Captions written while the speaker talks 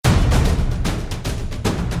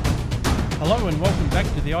Hello and welcome back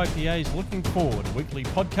to the IPA's Looking Forward, a weekly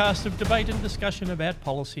podcast of debate and discussion about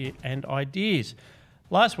policy and ideas.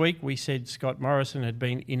 Last week we said Scott Morrison had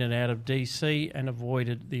been in and out of DC and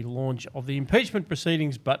avoided the launch of the impeachment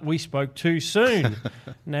proceedings, but we spoke too soon.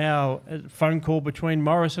 Now, a phone call between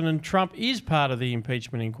Morrison and Trump is part of the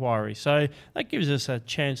impeachment inquiry, so that gives us a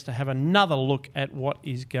chance to have another look at what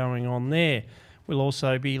is going on there. We'll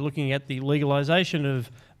also be looking at the legalisation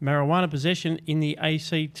of marijuana possession in the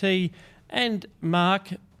ACT and mark,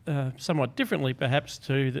 somewhat differently perhaps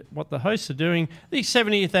to what the hosts are doing, the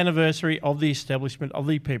 70th anniversary of the establishment of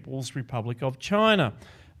the People's Republic of China.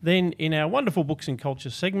 Then in our wonderful books and culture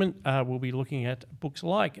segment, we'll be looking at books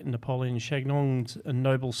like Napoleon Chagnon's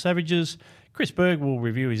Noble Savages. Chris Berg will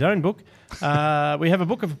review his own book. We have a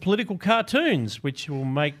book of political cartoons, which will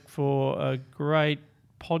make for a great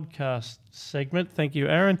podcast segment. Thank you,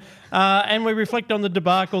 Aaron. And we reflect on the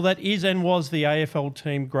debacle that is and was the AFL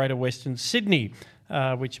team Greater Western Sydney,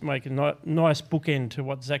 which make a nice bookend to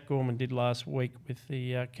what Zach Gorman did last week with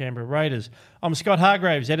the Canberra Raiders. I'm Scott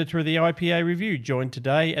Hargraves, editor of the IPA Review, joined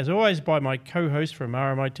today, as always, by my co-host from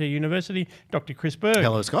RMIT University, Dr. Chris Berg.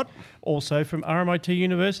 Hello, Scott. Also from RMIT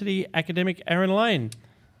University, academic Aaron Lane.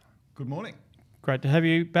 Good morning. Great to have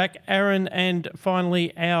you back, Aaron. And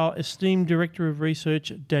finally, our esteemed Director of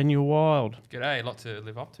Research, Daniel Wild. G'day, a lot to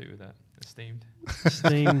live up to with that. Esteemed.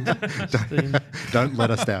 Don't let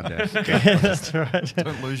us down, Dan. Yeah, that's right.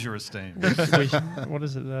 Don't lose your esteem. What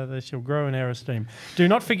is it? They shall grow in our esteem. Do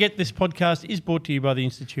not forget this podcast is brought to you by the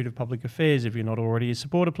Institute of Public Affairs. If you're not already a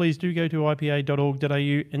supporter, please do go to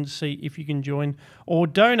ipa.org.au and see if you can join or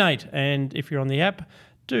donate. And if you're on the app,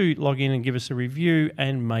 do log in and give us a review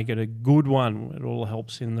and make it a good one. It all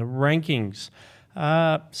helps in the rankings.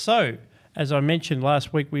 So, as I mentioned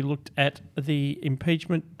last week, we looked at the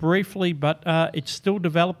impeachment briefly, but it's still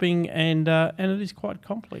developing and it is quite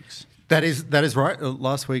complex. That is right.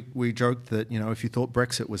 Last week we joked that, if you thought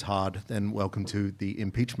Brexit was hard, then welcome to the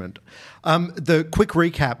impeachment. The quick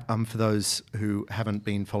recap for those who haven't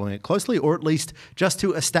been following it closely, or at least just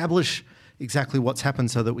to establish exactly what's happened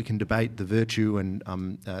so that we can debate the virtue and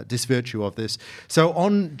disvirtue of this. So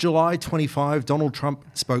on July 25, Donald Trump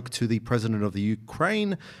spoke to the president of the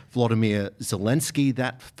Ukraine, Volodymyr Zelensky.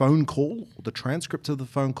 That phone call, the transcript of the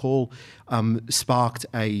phone call, sparked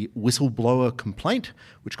a whistleblower complaint,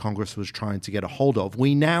 which Congress was trying to get a hold of.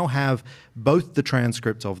 We now have both the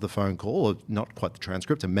transcript of the phone call, or not quite the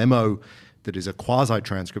transcript, a memo that is a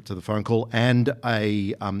quasi-transcript of the phone call, and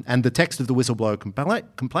the text of the whistleblower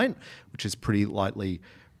complaint, which is pretty lightly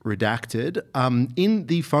redacted. In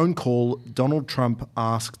the phone call, Donald Trump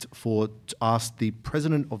asked the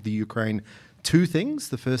president of the Ukraine two things.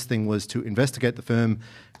 The first thing was to investigate the firm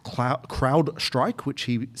CrowdStrike, which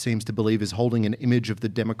he seems to believe is holding an image of the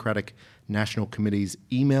Democratic National Committee's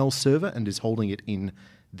email server and is holding it in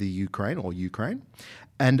the Ukraine.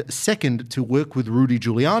 And second, to work with Rudy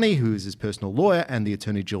Giuliani, who is his personal lawyer, and the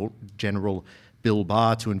Attorney General Bill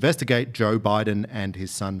Barr to investigate Joe Biden and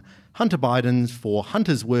his son Hunter Biden for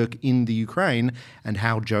Hunter's work in the Ukraine and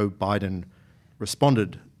how Joe Biden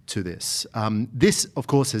responded to this. This, of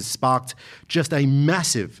course, has sparked just a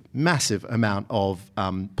massive amount of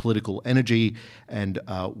political energy and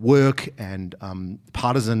work and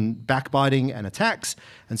partisan backbiting and attacks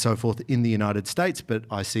and so forth in the United States. But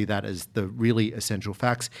I see that as the really essential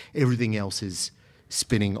facts. Everything else is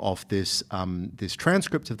spinning off this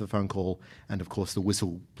transcript of the phone call and, of course, the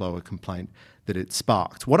whistleblower complaint that it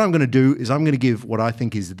sparked. What I'm going to do is I'm going to give what I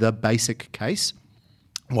think is the basic case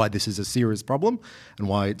why this is a serious problem and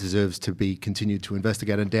why it deserves to be continued to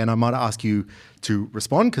investigate. And Dan, I might ask you to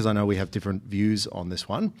respond because I know we have different views on this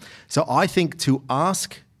one. So I think to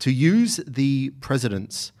use the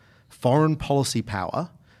president's foreign policy power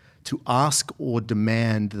to ask or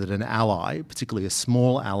demand that an ally, particularly a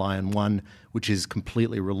small ally and one which is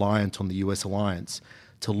completely reliant on the US alliance,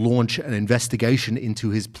 to launch an investigation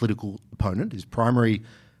into his political opponent, his primary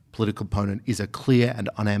political opponent, is a clear and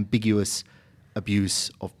unambiguous abuse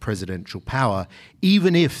of presidential power,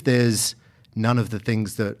 even if there's none of the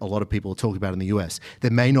things that a lot of people are talking about in the US. There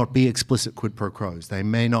may not be explicit quid pro quos. They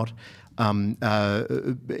may not,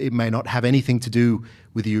 it may not have anything to do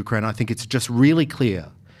with the Ukraine. I think it's just really clear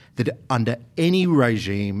that under any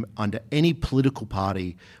regime, under any political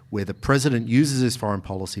party where the president uses his foreign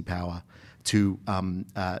policy power to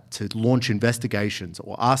launch investigations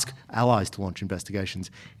or ask allies to launch investigations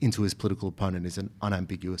into his political opponent is an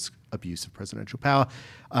unambiguous abuse of presidential power.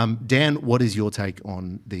 Dan, what is your take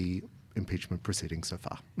on the impeachment proceedings so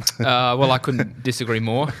far? Well, I couldn't disagree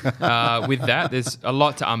more with that. There's a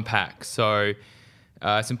lot to unpack. So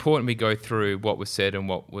it's important we go through what was said and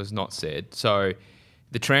what was not said. So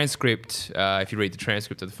The transcript, if you read the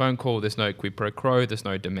transcript of the phone call, there's no quid pro quo, there's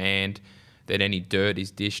no demand that any dirt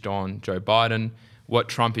is dished on Joe Biden. What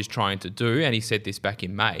Trump is trying to do, and he said this back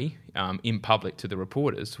in May in public to the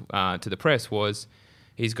reporters, to the press, was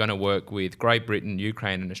he's going to work with Great Britain,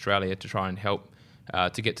 Ukraine and Australia to try and help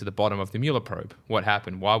to get to the bottom of the Mueller probe. What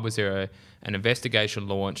happened? Why was there an investigation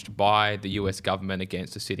launched by the US government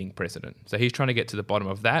against a sitting president? So he's trying to get to the bottom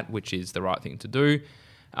of that, which is the right thing to do.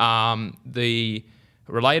 The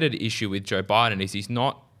related issue with Joe Biden is he's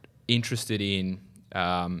not interested in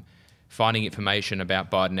finding information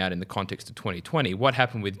about Biden out in the context of 2020. What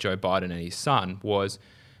happened with Joe Biden and his son was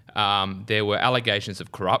there were allegations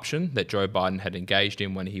of corruption that Joe Biden had engaged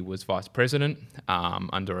in when he was vice president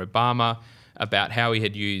under Obama, about how he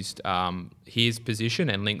had used his position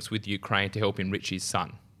and links with Ukraine to help enrich his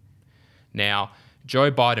son. Now,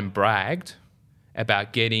 Joe Biden bragged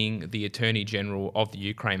about getting the Attorney General of the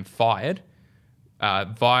Ukraine fired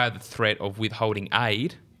via the threat of withholding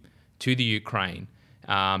aid to the Ukraine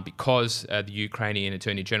because the Ukrainian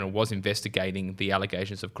Attorney General was investigating the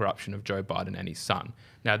allegations of corruption of Joe Biden and his son.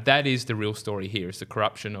 Now, that is the real story here. It's the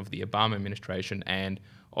corruption of the Obama administration and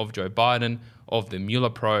of Joe Biden, of the Mueller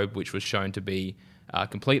probe, which was shown to be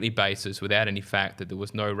completely baseless without any fact that there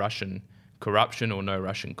was no Russian corruption or no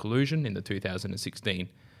Russian collusion in the 2016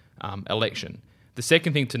 election. The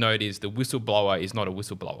second thing to note is the whistleblower is not a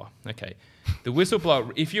whistleblower. Okay, the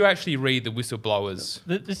whistleblower, if you actually read the whistleblower's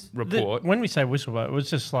report... when we say whistleblower, it was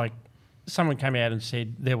just like someone came out and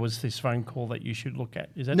said there was this phone call that you should look at.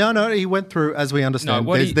 Is that No, he went through, as we understand,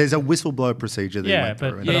 there's a whistleblower procedure that he went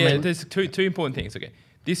through. But I mean, there's two important things. Okay,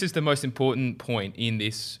 this is the most important point in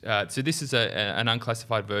this. So this is an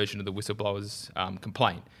unclassified version of the whistleblower's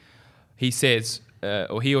complaint. He says,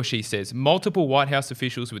 or he or she says, multiple White House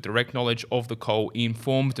officials with direct knowledge of the call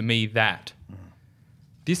informed me that.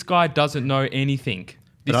 This guy doesn't know anything.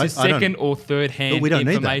 This is second or third hand but we don't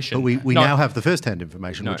information. Need that. But we now have the first hand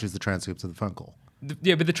information, which is the transcripts of the phone call.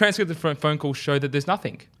 Yeah, but the transcript of the phone call show that there's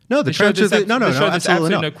nothing. No, the transcript... absolutely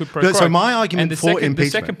not. No quid pro quo. So my argument for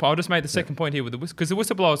impeachment... I'll just make the second point here, because the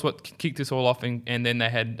whistleblower is what kicked this all off, and then they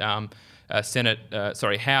had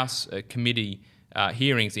House committee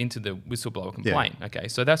hearings into the whistleblower complaint. Yeah. Okay,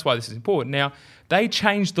 so that's why this is important. Now, they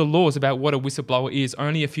changed the laws about what a whistleblower is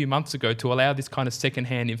only a few months ago to allow this kind of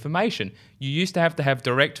second-hand information. You used to have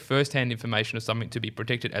direct first-hand information of something to be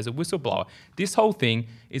protected as a whistleblower. This whole thing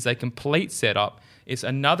is a complete setup. It's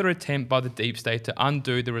another attempt by the deep state to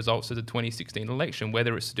undo the results of the 2016 election,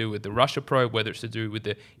 whether it's to do with the Russia probe, whether it's to do with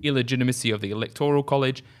the illegitimacy of the Electoral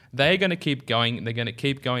College. They're going to keep going. They're going to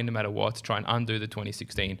keep going no matter what to try and undo the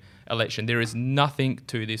 2016 election. There is nothing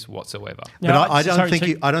to this whatsoever. But I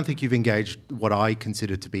don't think you've engaged what I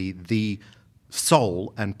consider to be the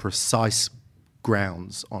sole and precise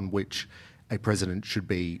grounds on which a president should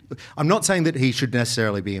be. I'm not saying that he should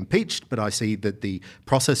necessarily be impeached, but I see that the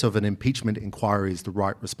process of an impeachment inquiry is the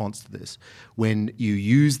right response to this. When you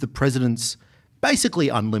use the president's basically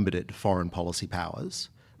unlimited foreign policy powers,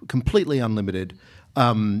 completely unlimited,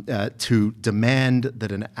 to demand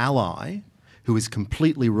that an ally who is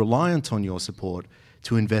completely reliant on your support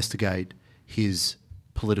to investigate his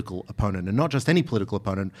political opponent, and not just any political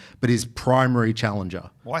opponent, but his primary challenger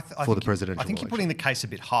for the presidential election. I think you're putting the case a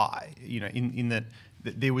bit high, in that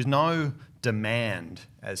there was no demand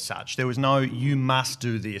as such. There was no, you must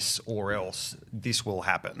do this or else this will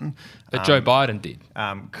happen. But Joe Biden did.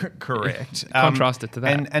 Correct. Contrast it to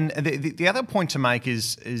that. And the other point to make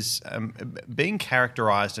is being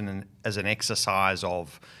characterised as an exercise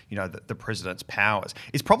of the president's powers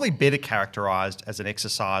is probably better characterised as an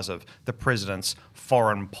exercise of the president's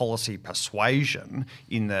foreign policy persuasion,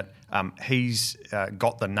 in that he's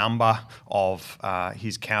got the number of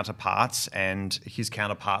his counterparts, and his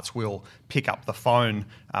counterparts will pick up the phone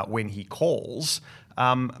when he calls.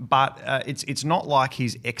 But it's not like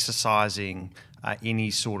he's exercising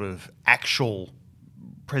any sort of actual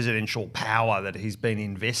presidential power that he's been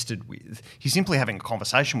invested with. He's simply having a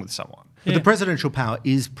conversation with someone. But the presidential power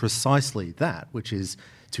is precisely that, which is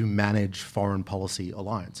to manage foreign policy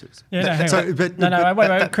alliances. Yeah,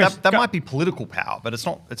 wait, Chris. That might be political power, but it's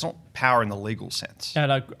not power in the legal sense.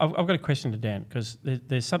 No, I've got a question to Dan, because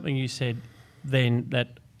there's something you said then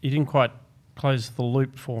that you didn't quite close the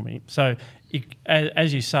loop for me. So,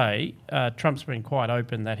 as you say, Trump's been quite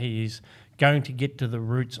open that he is going to get to the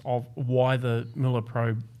roots of why the Mueller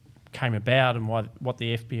probe came about and what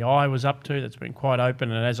the FBI was up to. That's been quite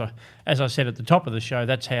open, and as I said at the top of the show,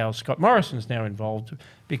 that's how Scott Morrison's now involved,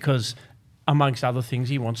 because amongst other things,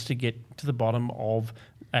 he wants to get to the bottom of,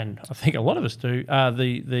 and I think a lot of us do,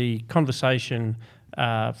 the conversation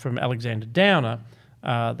from Alexander Downer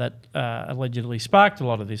that allegedly sparked a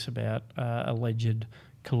lot of this about alleged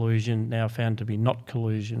collusion, now found to be not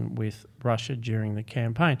collusion with Russia during the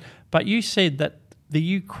campaign. But you said that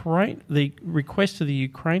the request of the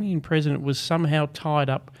Ukrainian president was somehow tied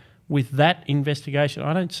up with that investigation.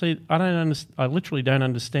 I literally don't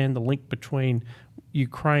understand the link between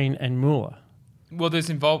Ukraine and Mueller. Well,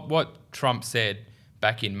 what Trump said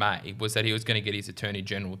back in May was that he was going to get his Attorney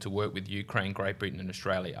General to work with Ukraine, Great Britain and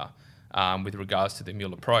Australia with regards to the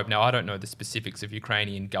Mueller probe. Now, I don't know the specifics of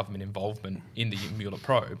Ukrainian government involvement in the Mueller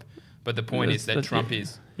probe, but the point is that Trump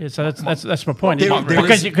is... Yeah, so that's my point.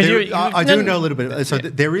 I do know a little bit. So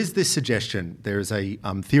there is this suggestion, there is a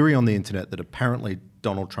theory on the internet that apparently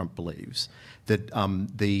Donald Trump believes that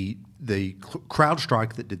the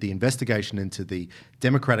CrowdStrike that did the investigation into the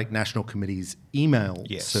Democratic National Committee's email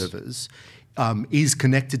servers is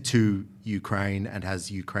connected to Ukraine and has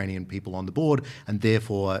Ukrainian people on the board, and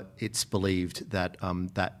therefore it's believed that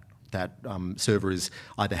that server is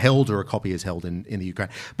either held or a copy is held in the Ukraine.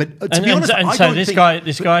 But to be honest,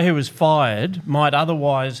 this guy who was fired might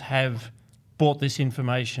otherwise have brought this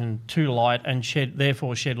information to light and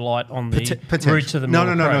therefore shed light on the roots of the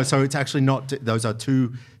Mueller probe. No. So it's actually not. Those are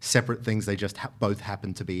two separate things. They just both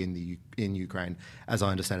happen to be in Ukraine, as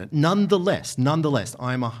I understand it. Nonetheless,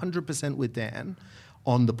 I am 100% with Dan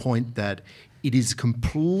on the point that it is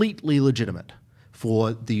completely legitimate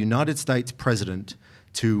for the United States president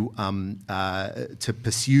to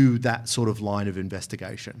pursue that sort of line of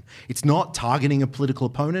investigation. It's not targeting a political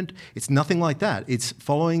opponent. It's nothing like that. It's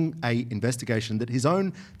following a investigation that his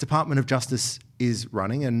own Department of Justice is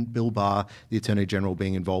running, and Bill Barr, the Attorney General,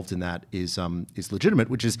 being involved in that is legitimate,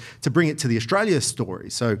 which is to bring it to the Australia story.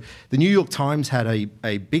 So the New York Times had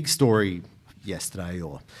a big story yesterday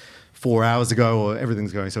or 4 hours ago, or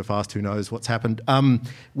everything's going so fast, who knows what's happened,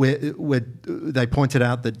 where they pointed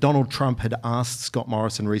out that Donald Trump had asked Scott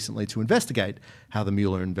Morrison recently to investigate how the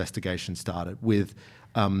Mueller investigation started with,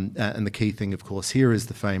 and the key thing, of course, here is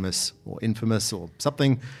the famous or infamous or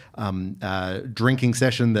something drinking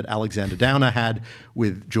session that Alexander Downer had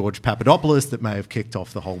with George Papadopoulos that may have kicked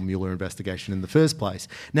off the whole Mueller investigation in the first place.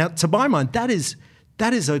 Now, to my mind, that is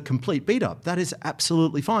a complete beat-up. That is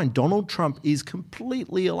absolutely fine. Donald Trump is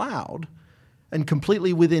completely allowed and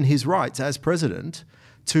completely within his rights as president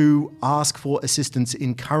to ask for assistance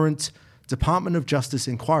in current Department of Justice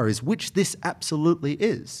inquiries, which this absolutely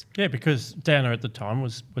is. Yeah, because Downer at the time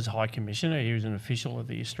was High Commissioner. He was an official of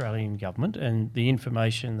the Australian government, and the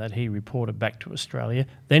information that he reported back to Australia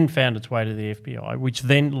then found its way to the FBI, which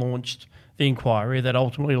then launched the inquiry that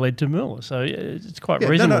ultimately led to Mueller. So it's quite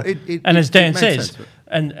reasonable. And as Dan says,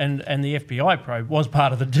 and the FBI probe was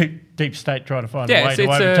part of the deep state trying to find a way to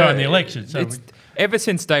overturn the election. So ever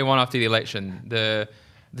since day one after the election, the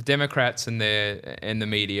Democrats and the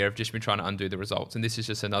media have just been trying to undo the results, and this is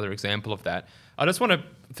just another example of that. I just want to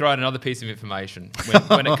throw out another piece of information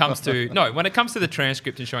when it comes to the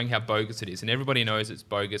transcript and showing how bogus it is, and everybody knows it's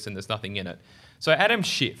bogus and there's nothing in it. So Adam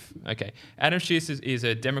Schiff, is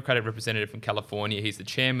a Democratic representative from California. He's the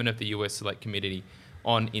chairman of the U.S. Select Committee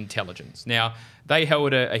on Intelligence. Now, they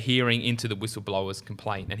held a hearing into the whistleblower's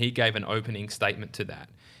complaint, and he gave an opening statement to that,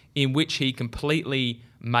 in which he completely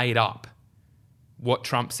made up what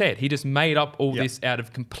Trump said. He just made up all this out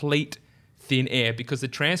of complete thin air because the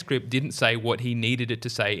transcript didn't say what he needed it to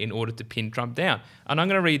say in order to pin Trump down. And I'm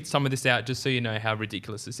going to read some of this out just so you know how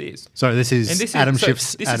ridiculous this is. So this is Adam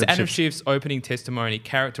Schiff's opening testimony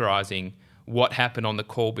characterizing what happened on the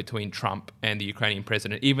call between Trump and the Ukrainian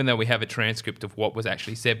president, even though we have a transcript of what was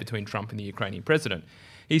actually said between Trump and the Ukrainian president.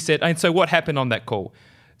 He said, and so what happened on that call?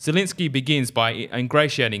 Zelensky begins by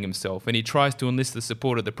ingratiating himself, and he tries to enlist the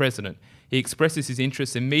support of the president. He expresses his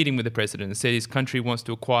interest in meeting with the president and said his country wants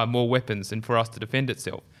to acquire more weapons and for us to defend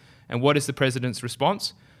itself. And what is the president's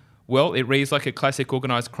response? Well, it reads like a classic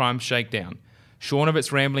organised crime shakedown. Shorn of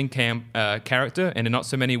its rambling character and in not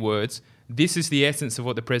so many words, this is the essence of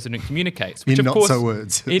what the president communicates. Which, in of course, not so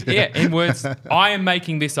words. In words, I am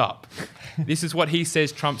making this up. This is what he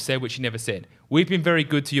says Trump said, which he never said. We've been very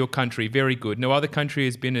good to your country, very good. No other country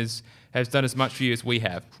has done as much for you as we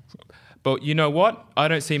have. But you know what? I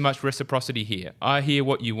don't see much reciprocity here. I hear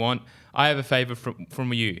what you want. I have a favour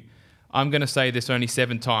from you. I'm going to say this only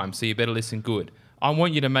 7 times, so you better listen good. I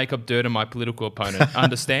want you to make up dirt on my political opponent.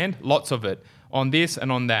 Understand? Lots of it. On this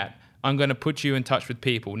and on that. I'm going to put you in touch with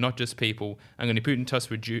people, not just people. I'm going to put you in touch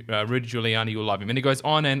with Rudy Giuliani. You'll love him. And it goes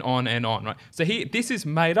on and on and on. Right? So this is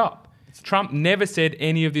made up. Trump never said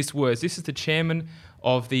any of these words. This is the chairman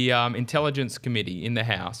of the Intelligence Committee in the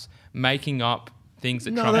House making up things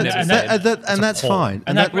that No, Trump that's, never said. and that's fine.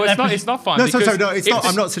 And that, Well, it's not fine. No, because it's not.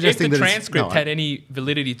 I'm not suggesting if the that it's- transcript no, had any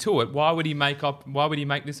validity to it, why would he make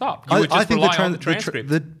this up? You I would just think rely on the transcript.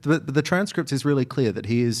 the transcript is really clear that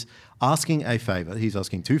he is asking a favour. He's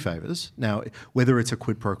asking two favours. Now, whether it's a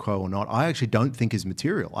quid pro quo or not, I actually don't think is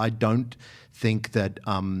material. I don't think that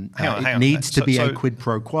it needs to be a quid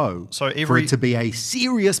pro quo for it to be a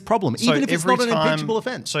serious problem, even if it's not an impeachable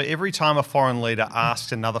offence. So every time a foreign leader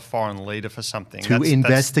asks another foreign leader for something to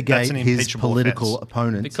investigate that's an his impeachable political offence.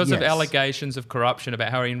 opponent, Because of yes. allegations of corruption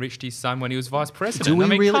about how he enriched his son when he was vice president. Do we I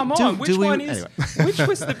mean, really- come do- on, do which we- one is? anyway. Which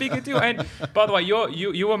was the bigger deal? And by the way,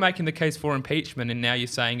 you were making the case for impeachment, and now you're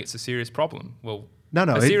saying it's a serious problem. Well, No,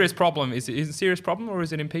 a serious problem is it a serious problem or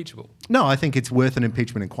is it impeachable? No, I think it's worth an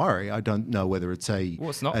impeachment inquiry. I don't know whether it's a.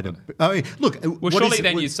 Well, it's not. I mean, look. Well, what surely is-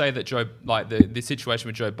 then what- you say that the situation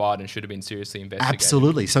with Joe Biden should have been seriously investigated.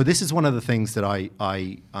 Absolutely. So this is one of the things that I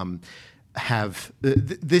have.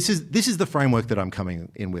 This is the framework that I'm coming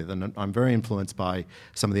in with, and I'm very influenced by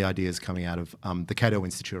some of the ideas coming out of the Cato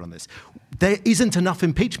Institute on this. There isn't enough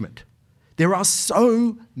impeachment. There are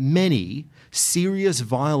so many serious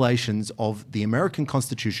violations of the American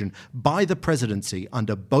Constitution by the presidency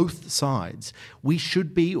under both sides. We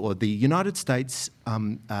should be, or the United States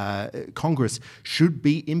Congress should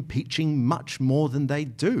be impeaching much more than they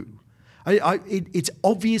do. It's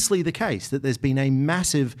obviously the case that there's been a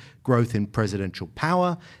massive growth in presidential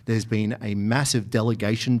power. There's been a massive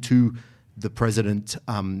delegation to the president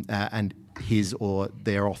and his or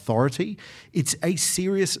their authority. It's a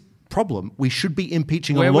serious problem. We should be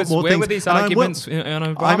impeaching on a lot more things. Where were these arguments on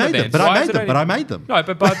Obama I made then? them, but I made them. No,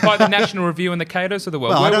 but by the National Review and the Catos of the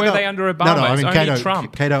world. Well, I where don't were know. they under Obama? No, I It's mean, only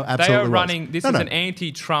Trump. Cato They absolutely are was. running. This No, is no. an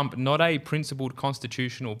anti-Trump, not a principled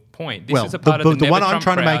constitutional point. This Well, is a part of the one Never I'm Trump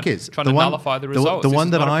trying to crowd make is trying to nullify the results. The This one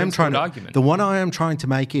is that not a I am trying principled to argument. the one I am trying to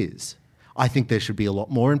make is, I think there should be a lot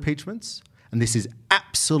more impeachments, and this is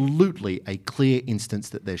absolutely a clear instance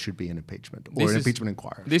that there should be an impeachment or an impeachment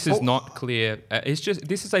inquiry. This is not clear.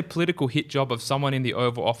 This is a political hit job of someone in the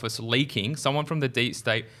Oval Office leaking, someone from the deep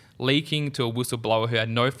state leaking to a whistleblower who had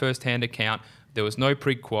no first-hand account. There was no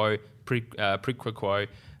quid pro quo.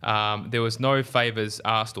 There was no favours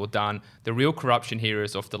asked or done. The real corruption here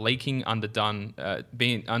is of the leaking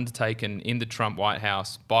being undertaken in the Trump White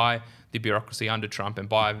House by the bureaucracy under Trump and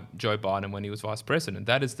by Joe Biden when he was vice president.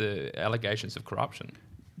 That is the allegations of corruption.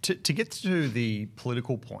 To get to the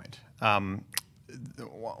political point,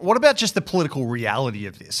 what about just the political reality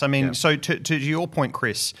of this? I mean, so to your point,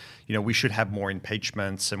 Chris, we should have more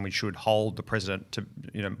impeachments and we should hold the president to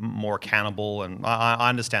more accountable, and I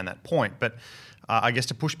understand that point, but I guess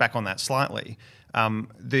to push back on that slightly,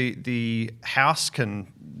 the House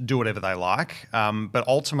can do whatever they like, but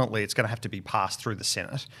ultimately it's going to have to be passed through the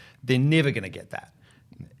Senate. They're never going to get that,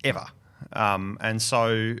 ever. And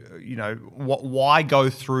so, why go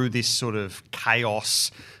through this sort of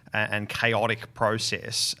chaos and chaotic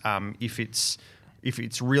process if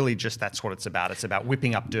it's really just that's what it's about? It's about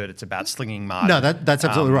whipping up dirt. It's about slinging mud. No, that's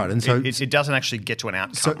absolutely right. And so it doesn't actually get to an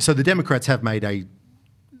outcome. So the Democrats have made a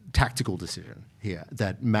tactical decision here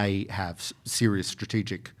that may have serious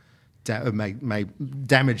strategic may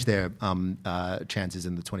damage their chances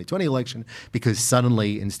in the 2020 election, because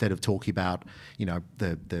suddenly, instead of talking about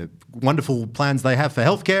the wonderful plans they have for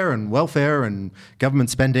healthcare and welfare and government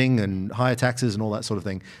spending and higher taxes and all that sort of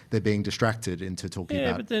thing, they're being distracted into talking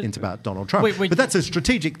about Donald Trump. But that's a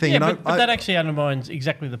strategic thing. Yeah, but that actually undermines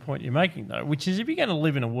exactly the point you're making, though, which is if you're going to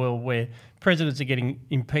live in a world where presidents are getting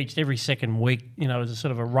impeached every second week, as a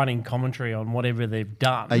sort of a running commentary on whatever they've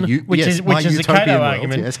done, which is the Cato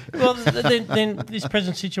argument. Yes. Well, then this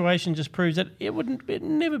present situation just proves that it'd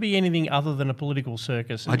never be anything other than a political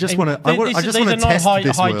circus. I just want to test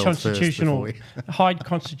this world constitutional, first high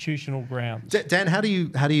constitutional grounds. Dan, how do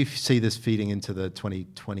you see this feeding into the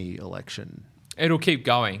 2020 election? It'll keep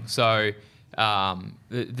going. So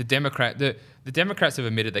the Democrats have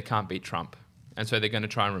admitted they can't beat Trump, and so they're going to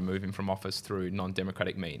try and remove him from office through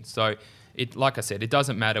non-democratic means. So, like I said, it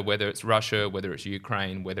doesn't matter whether it's Russia, whether it's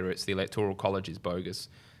Ukraine, whether it's the Electoral College is bogus.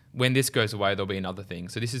 When this goes away, there'll be another thing.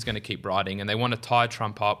 So this is going to keep riding, and they want to tie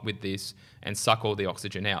Trump up with this and suck all the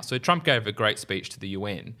oxygen out. So Trump gave a great speech to the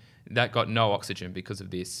UN. That got no oxygen because of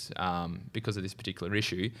this particular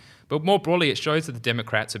issue. But more broadly, it shows that the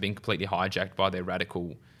Democrats have been completely hijacked by their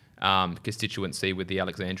radical constituency with the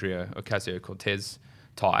Alexandria Ocasio-Cortez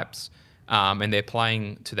types. And they're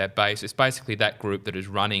playing to that base. It's basically that group that is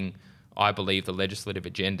running, I believe, the legislative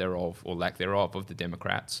agenda of, or lack thereof, of the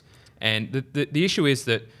Democrats. And the issue is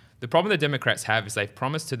that the problem the Democrats have is they've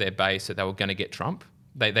promised to their base that they were going to get Trump.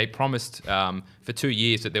 They promised for 2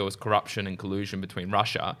 years that there was corruption and collusion between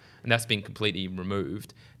Russia, and that's been completely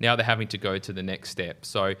removed. Now they're having to go to the next step.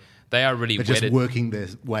 So they are really They're just working their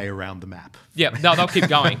way around the map. Yeah, they'll keep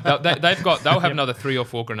going. They'll have another 3 or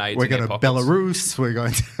 4 grenades. We're in their going to pockets. Belarus. We're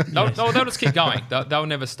going to. They'll just keep going. They'll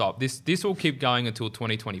never stop. This will keep going until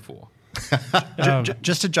 2024.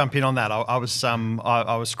 Just to jump in on that, I was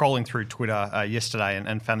scrolling through Twitter yesterday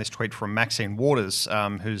and found this tweet from Maxine Waters,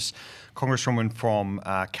 who's Congresswoman from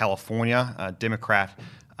California, a Democrat,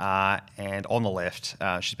 and on the left.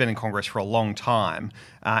 She's been in Congress for a long time,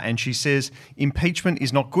 and she says, impeachment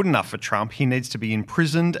is not good enough for Trump. He needs to be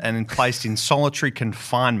imprisoned and placed in solitary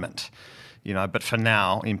confinement. But for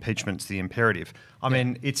now, impeachment's the imperative. I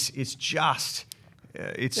mean, it's just...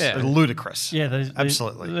 It's ludicrous. Yeah,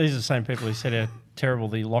 absolutely. These are the same people who said how terrible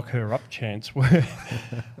the lock her up chants were.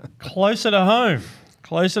 Closer to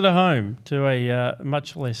home to a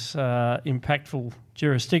much less impactful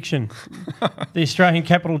jurisdiction, the Australian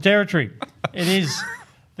Capital Territory. It is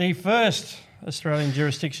the first Australian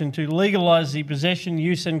jurisdiction to legalise the possession,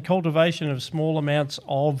 use and cultivation of small amounts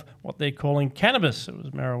of what they're calling cannabis. It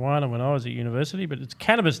was marijuana when I was at university, but it's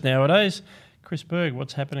cannabis nowadays. Chris Berg,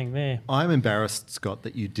 what's happening there? I'm embarrassed, Scott,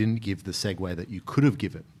 that you didn't give the segue that you could have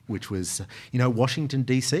given, which was, Washington,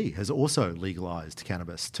 D.C. has also legalised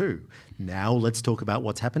cannabis too. Now let's talk about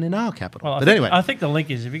what's happened in our capital. Well, anyway. I think the link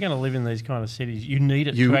is if you're going to live in these kind of cities, you need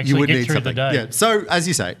it to actually get through the day. Yeah. So, as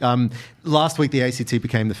you say, last week the ACT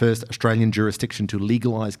became the first Australian jurisdiction to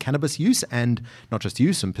legalise cannabis use, and not just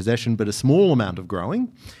use and possession, but a small amount of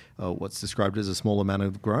growing. What's described as a small amount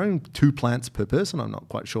of growing, 2 plants per person. I'm not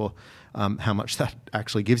quite sure how much that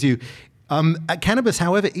actually gives you. Cannabis,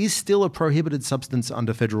 however, is still a prohibited substance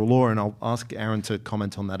under federal law, and I'll ask Aaron to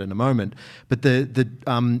comment on that in a moment. But there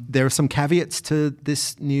are some caveats to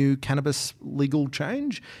this new cannabis legal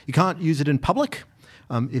change. You can't use it in public.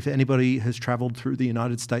 If anybody has travelled through the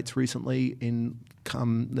United States recently in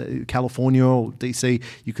California or DC,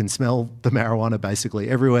 you can smell the marijuana basically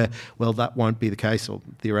everywhere. Well, that won't be the case, or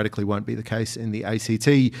theoretically won't be the case in the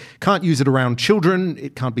ACT. Can't use it around children.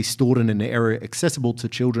 It can't be stored in an area accessible to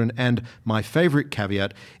children. And my favourite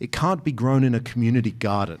caveat, it can't be grown in a community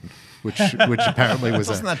garden. Which apparently was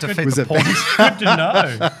doesn't that defeat the point? Good to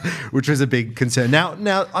know. Which was a big concern.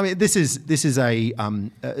 Now, I mean, this is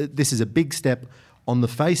a big step on the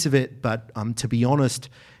face of it, but to be honest,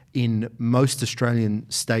 in most Australian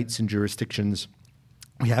states and jurisdictions,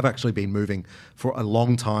 we have actually been moving for a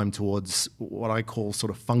long time towards what I call sort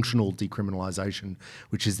of functional decriminalisation,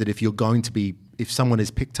 which is that if someone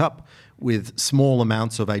is picked up with small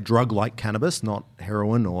amounts of a drug like cannabis, not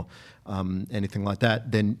heroin or anything like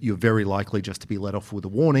that, then you're very likely just to be let off with a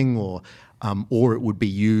warning, or it would be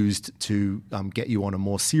used to get you on a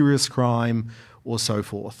more serious crime, or so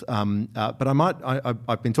forth. But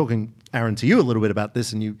I've been talking, Aaron, to you a little bit about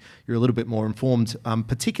this, and you're a little bit more informed,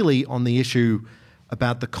 particularly on the issue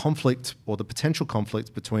about the conflict or the potential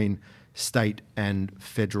conflict between state and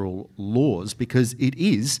federal laws, because it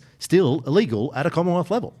is still illegal at a Commonwealth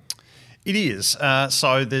level. It is.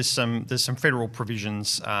 So there's some federal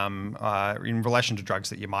provisions in relation to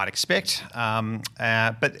drugs that you might expect,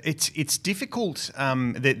 but it's difficult.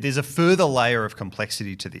 There's a further layer of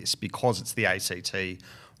complexity to this because it's the ACT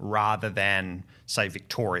rather than, say,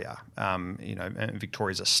 Victoria.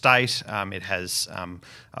 Victoria's a state. It has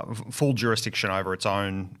full jurisdiction over its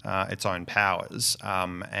own powers,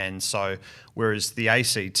 and so whereas the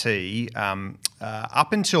ACT,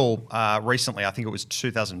 up until recently, I think it was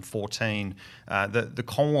 2014, the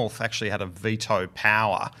Commonwealth actually had a veto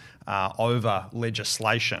power over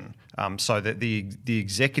legislation. So that the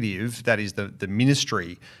executive, that is the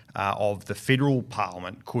ministry of the federal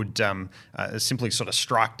parliament, could simply sort of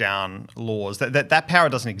strike down laws. That power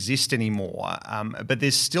doesn't exist anymore, but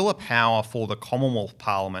there's still a power for the Commonwealth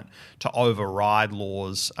Parliament to override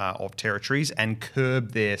laws of territories and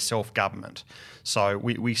curb their self-government. So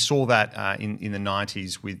we saw that in the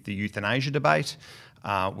 90s with the euthanasia debate.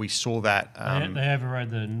 We saw that they overrode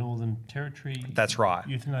the Northern Territory. That's right.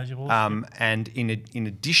 Euthanasia laws. And in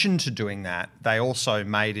addition to doing that, they also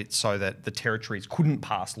made it so that the territories couldn't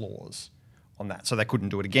pass laws on that, so they couldn't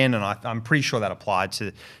do it again. And I'm pretty sure that applied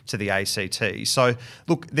to the ACT. So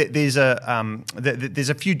look, there's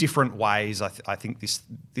a few different ways I think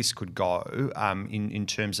this could go in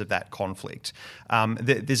terms of that conflict.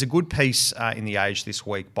 There's a good piece in The Age this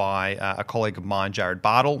week by a colleague of mine, Jared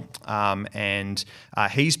Bartle, and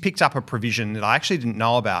he's picked up a provision that I actually didn't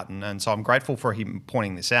know about, and so I'm grateful for him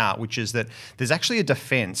pointing this out, which is that there's actually a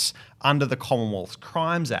defence under the Commonwealth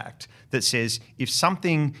Crimes Act that says if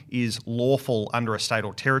something is lawful under a state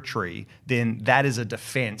or territory, then that is a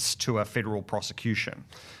defence to a federal prosecution.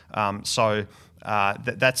 That's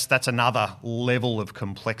another level of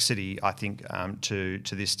complexity, I think, to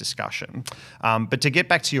this discussion. But to get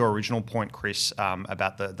back to your original point, Chris,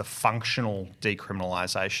 about the functional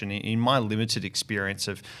decriminalisation, in my limited experience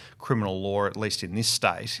of criminal law, at least in this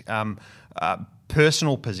state,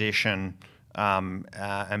 personal possession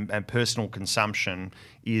and personal consumption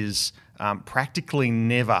is practically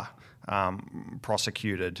never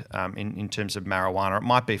prosecuted in terms of marijuana. It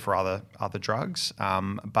might be for other drugs,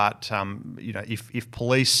 but if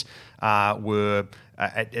police were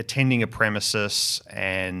attending a premises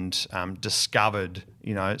and discovered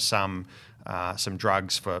some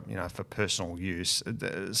drugs for personal use,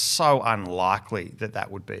 it's so unlikely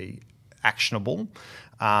that would be actionable.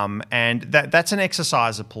 And that's an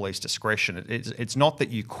exercise of police discretion. It's not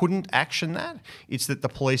that you couldn't action that; it's that the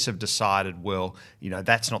police have decided, well,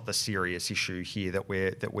 that's not the serious issue here that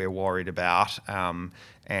we're worried about,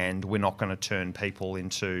 and we're not going to turn people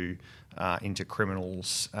into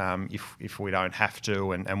criminals if we don't have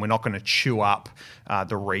to, and we're not going to chew up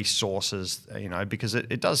the resources, because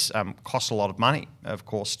it does cost a lot of money, of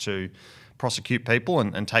course, to prosecute people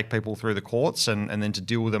and take people through the courts and then to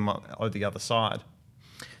deal with them on the other side.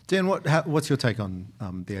 Dan, what's your take on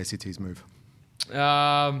the ACT's move?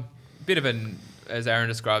 Bit of as Aaron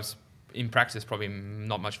describes, in practice, probably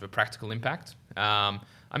not much of a practical impact. I'm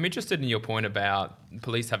interested in your point about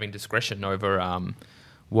police having discretion over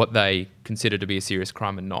what they consider to be a serious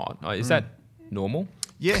crime and not. Is that normal?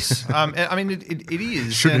 Yes, I mean it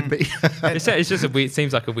is. Should it be? It's just it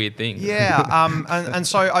seems like a weird thing. Yeah, and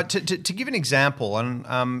so to give an example,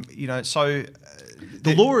 so.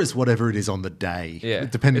 The law is whatever it is on the day,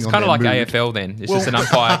 depending it's on kind of like mood. AFL then. It's just an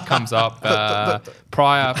umpire comes up,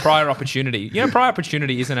 prior opportunity. Prior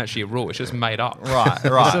opportunity isn't actually a rule. It's just made up. Right.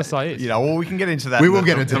 It's just like it is. Well, we can get into that. We will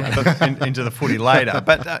get into that. into the footy later.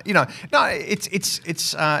 But, no,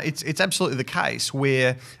 it's absolutely the case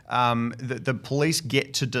where the police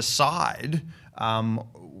get to decide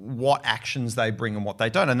what actions they bring and what they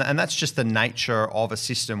don't. And that's just the nature of a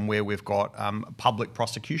system where we've got public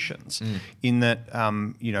prosecutions in that,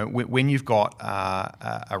 when you've got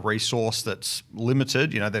a resource that's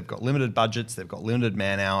limited, they've got limited budgets, they've got limited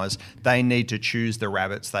man hours, they need to choose the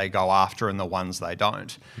rabbits they go after and the ones they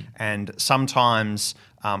don't. And sometimes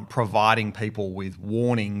providing people with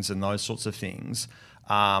warnings and those sorts of things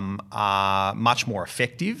are much more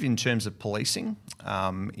effective in terms of policing,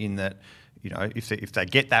 in that, if they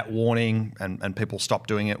get that warning and people stop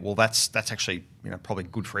doing it, well, that's actually probably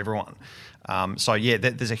good for everyone.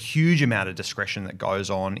 There's a huge amount of discretion that goes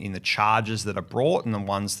on in the charges that are brought and the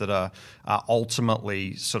ones that are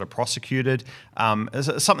ultimately sort of prosecuted.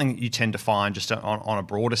 Something that you tend to find just on a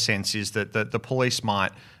broader sense is that the police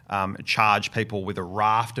might charge people with a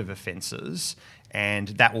raft of offences, and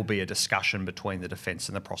that will be a discussion between the defence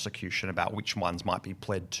and the prosecution about which ones might be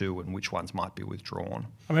pled to and which ones might be withdrawn.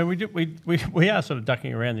 I mean, we are sort of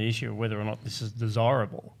ducking around the issue of whether or not this is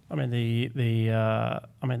desirable. I mean,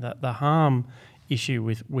 the harm issue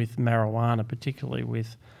with marijuana, particularly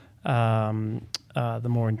with the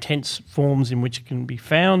more intense forms in which it can be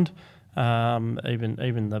found,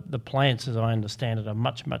 even the plants, as I understand it, are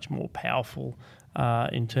much more powerful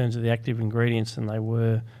in terms of the active ingredients than they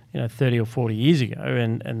were 30 or 40 years ago,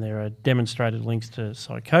 and there are demonstrated links to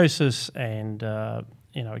psychosis, and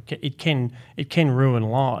it can ruin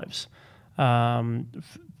lives. So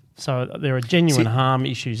there are genuine harm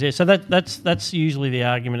issues there. So that's usually the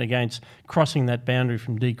argument against crossing that boundary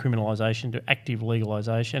from decriminalisation to active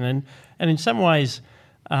legalisation, and in some ways,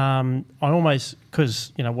 I almost,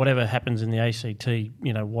 because whatever happens in the ACT,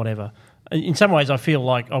 whatever. In some ways, I feel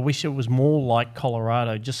like I wish it was more like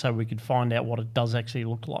Colorado, just so we could find out what it does actually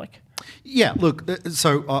look like. Yeah, look,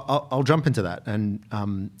 so I'll jump into that.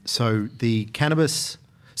 And so the cannabis,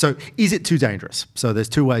 so is it too dangerous? So there's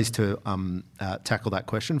two ways to tackle that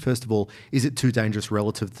question. First of all, is it too dangerous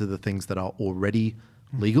relative to the things that are already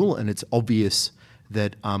legal? And it's obvious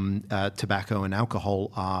that tobacco and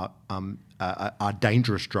alcohol are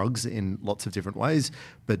dangerous drugs in lots of different ways,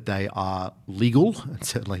 but they are legal, and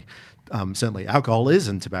certainly alcohol is,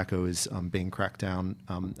 and tobacco is being cracked down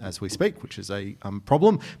as we speak, which is a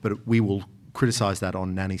problem, but we will criticise that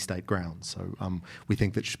on nanny state grounds. So we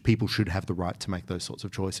think that people should have the right to make those sorts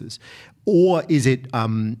of choices. Or is it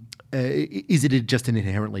is it just an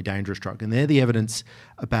inherently dangerous drug? And there the evidence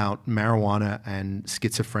about marijuana and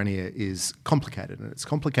schizophrenia is complicated. And it's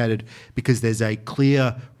complicated because there's a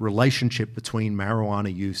clear relationship between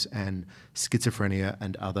marijuana use and schizophrenia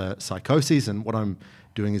and other psychoses. And what I'm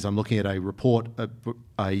doing is I'm looking at a report,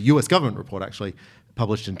 a US government report actually,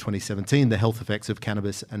 published in 2017, The Health Effects of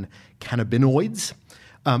Cannabis and Cannabinoids,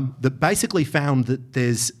 that basically found that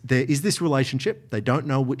there is this relationship. They don't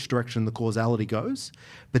know which direction the causality goes,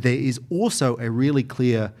 but there is also a really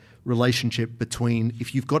clear relationship between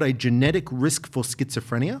if you've got a genetic risk for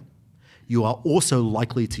schizophrenia, you are also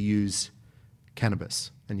likely to use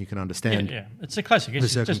cannabis. And you can understand. Yeah. It's a classic.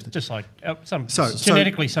 It's just like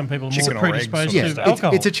genetically, some people are chicken more or predisposed eggs, to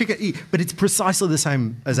alcohol. It's a chicken, but it's precisely the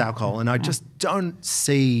same as alcohol. And I just don't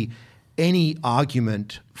see any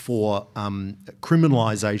argument for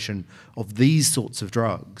criminalisation of these sorts of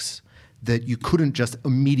drugs that you couldn't just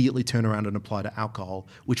immediately turn around and apply to alcohol,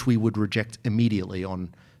 which we would reject immediately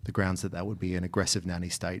on the grounds that would be an aggressive nanny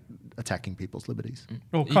state attacking people's liberties.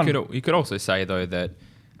 Well, You could also say, though, that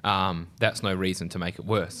that's no reason to make it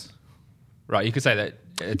worse. Right? You could say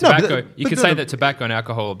that tobacco and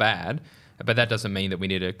alcohol are bad, but that doesn't mean that we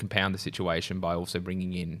need to compound the situation by also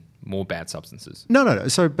bringing in more bad substances. No.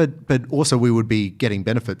 So, but also we would be getting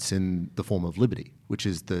benefits in the form of liberty, which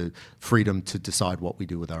is the freedom to decide what we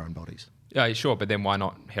do with our own bodies. Yeah, sure, but then why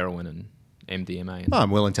not heroin and MDMA? I'm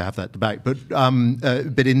willing to have that debate, but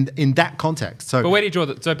in that context. But where do you draw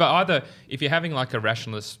that? So, but either if you're having like a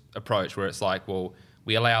rationalist approach where it's like, well,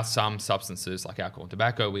 we allow some substances like alcohol and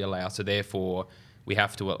tobacco, so therefore we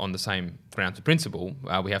have to, on the same grounds of principle,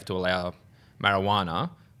 we have to allow marijuana.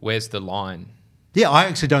 Where's the line? Yeah, I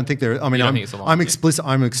actually don't think there. I mean, I'm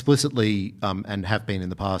explicitly and have been in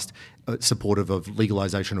the past supportive of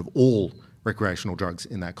legalization of all recreational drugs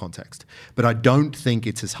in that context. But I don't think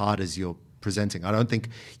it's as hard as you're presenting. I don't think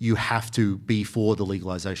you have to be for the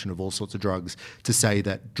legalization of all sorts of drugs to say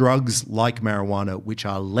that drugs like marijuana, which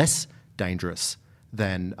are less dangerous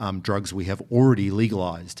than drugs we have already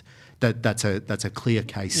legalized, that's a clear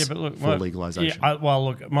case for legalization.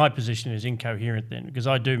 Yeah, my position is incoherent then, because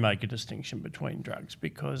I do make a distinction between drugs,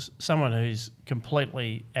 because someone who's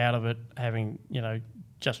completely out of it, having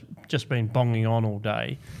just been bonging on all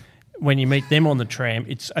day, when you meet them on the tram,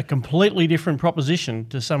 it's a completely different proposition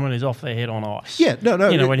to someone who's off their head on ice. Yeah, no.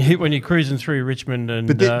 When you're cruising through Richmond and...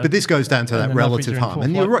 But this goes down to that relative harm.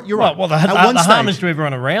 And you're right. Well, the harm is to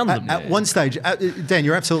everyone around them. At one stage, Dan,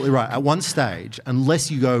 you're absolutely right. At one stage, unless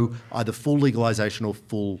you go either full legalisation or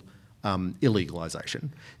full illegalisation,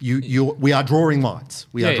 we are drawing lines.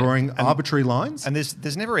 We are drawing arbitrary lines. And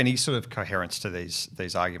there's never any sort of coherence to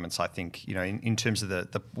these arguments, I think, in terms of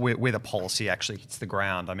where the policy actually hits the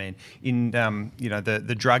ground. I mean, in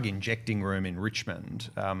the drug injecting room in Richmond,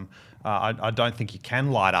 I don't think you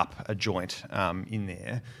can light up a joint in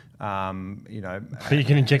there. But you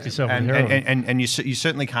can inject yourself with heroin. And you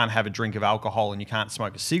certainly can't have a drink of alcohol, and you can't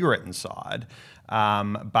smoke a cigarette inside.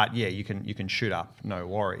 But yeah, you can shoot up, no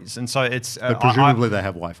worries. And so it's. But presumably they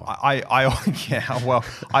have Wi-Fi.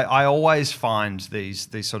 I always find these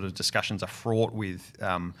sort of discussions are fraught with.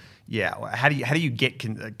 How do you get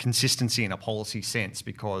consistency in a policy sense,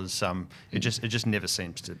 because it just never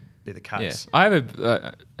seems to be the case. Yeah. I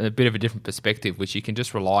have a bit of a different perspective, which you can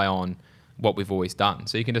just rely on what we've always done.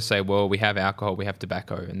 So you can just say, well, we have alcohol, we have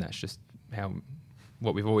tobacco, and that's just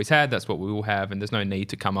what we've always had. That's what we will have, and there's no need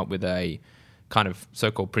to come up with a kind of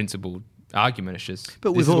so-called principled argument. It's just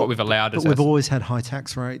this is what we've allowed. But we've always had high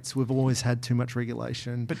tax rates. We've always had too much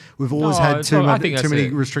regulation. But we've always had too many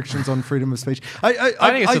restrictions on freedom of speech. I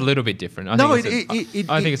think it's a little bit different. I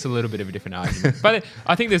think it's a little bit of a different argument. But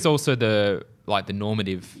I think there's also the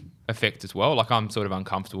normative effect as well. Like, I'm sort of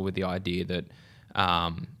uncomfortable with the idea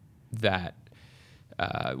that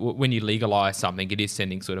when you legalise something, it is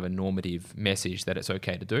sending sort of a normative message that it's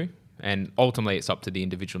okay to do. And ultimately, it's up to the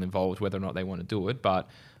individual involved whether or not they want to do it. But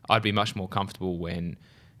I'd be much more comfortable when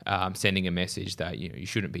sending a message that you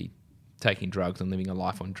shouldn't be taking drugs and living a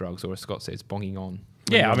life on drugs, or as Scott says, bonging on.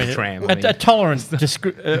 Yeah, a tolerant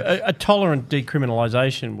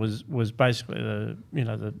decriminalisation was basically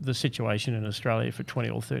the situation in Australia for 20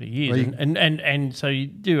 or 30 years, and so you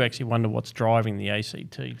do actually wonder what's driving the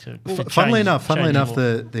ACT to. Funnily enough,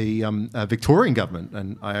 the Victorian government,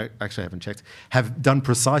 and I actually haven't checked, have done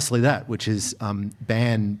precisely that, which is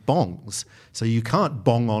ban bongs. So you can't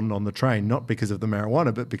bong on the train, not because of the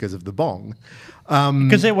marijuana, but because of the bong.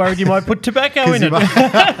 Because they're worried you might put tobacco in it.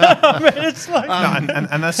 I mean, it's like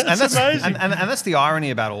and that's the irony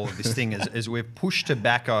about all of this thing is we've pushed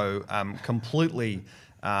tobacco completely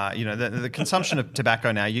the consumption of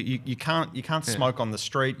tobacco now, you can't smoke on the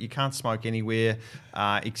street, you can't smoke anywhere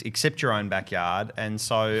except your own backyard, and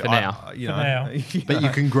so For now. But you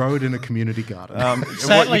can grow it in a community garden.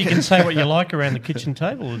 Sadly, you can say what you like around the kitchen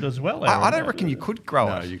table as well. I don't reckon you could grow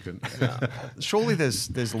No, it. you can. Surely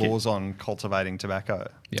there's laws on cultivating tobacco.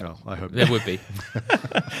 Yeah, Well, I hope there would be.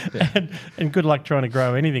 and good luck trying to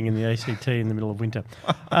grow anything in the ACT in the middle of winter.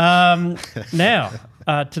 Now,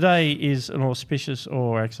 today is an auspicious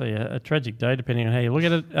or actually a tragic day, depending on how you look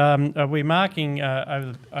at it. We're marking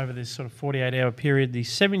over this sort of 48-hour period the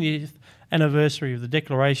 70th anniversary of the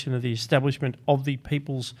declaration of the establishment of the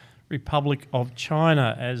People's Republic of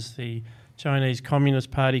China, as the Chinese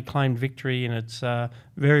Communist Party claimed victory in its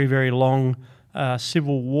very, very long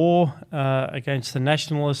civil war against the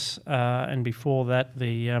nationalists, and before that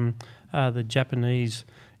the Japanese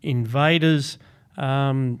invaders.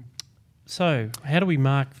 So, how do we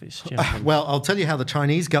mark this, gentlemen? Well, I'll tell you how the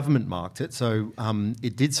Chinese government marked it. So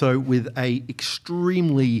it did so with a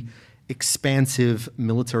extremely expansive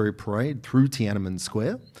military parade through Tiananmen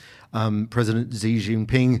Square. President Xi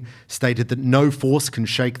Jinping stated that no force can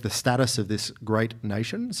shake the status of this great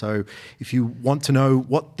nation. So if you want to know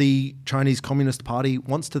what the Chinese Communist Party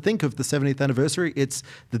wants to think of the 70th anniversary, it's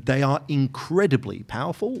that they are incredibly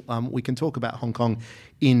powerful. We can talk about Hong Kong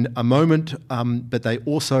in a moment, but they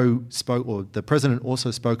also spoke, or the president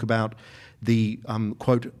also spoke about the,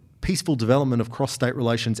 quote, peaceful development of cross-state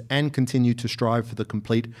relations and continue to strive for the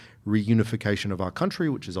complete reunification of our country,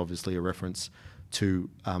 which is obviously a reference to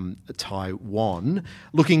Taiwan.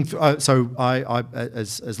 So I,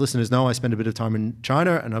 as listeners know, I spend a bit of time in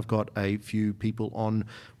China, and I've got a few people on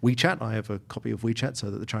WeChat. I have a copy of WeChat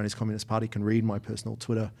so that the Chinese Communist Party can read my personal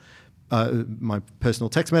Twitter, my personal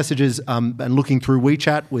text messages, and looking through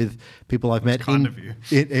WeChat with people I've met. Kind of you.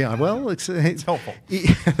 Well, it's helpful.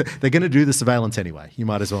 They're going to do the surveillance anyway. You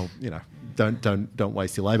might as well, don't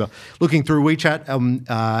waste your labour. Looking through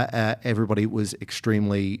WeChat, everybody was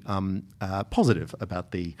extremely positive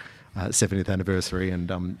about the 70th anniversary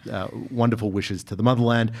and wonderful wishes to the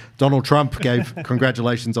motherland. Donald Trump gave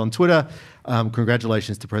congratulations on Twitter.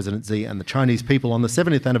 Congratulations to President Xi and the Chinese people on the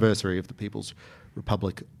 70th anniversary of the People's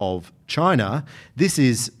Republic of China. This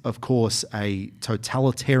is, of course, a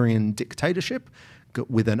totalitarian dictatorship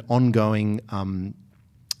with an ongoing,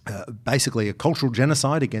 basically a cultural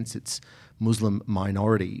genocide against its Muslim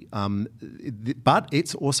minority. But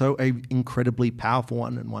it's also an incredibly powerful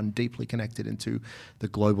one, and one deeply connected into the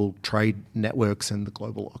global trade networks and the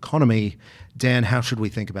global economy. Dan, how should we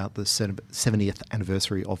think about the 70th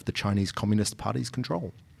anniversary of the Chinese Communist Party's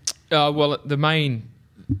control? Well, the main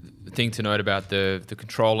thing to note about the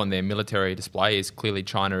control and their military display is clearly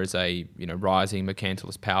China is a rising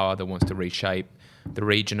mercantilist power that wants to reshape the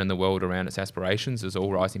region and the world around its aspirations, as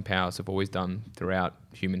all rising powers have always done throughout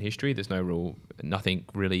human history. There's nothing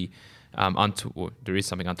really there is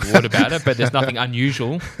something untoward about it, but there's nothing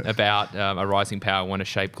unusual about a rising power want to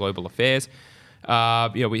shape global affairs.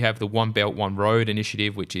 We have the One Belt, One Road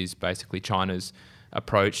initiative, which is basically China's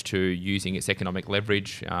approach to using its economic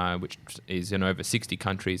leverage, which is in over 60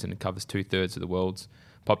 countries and it covers 2/3 of the world's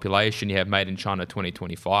population. You have Made in China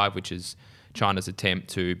 2025, which is China's attempt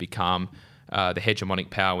to become the hegemonic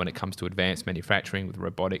power when it comes to advanced manufacturing with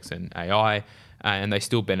robotics and AI, and they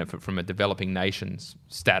still benefit from a developing nation's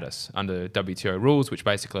status under WTO rules, which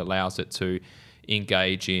basically allows it to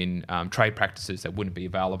engage in trade practices that wouldn't be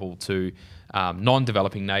available to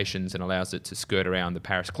non-developing nations, and allows it to skirt around the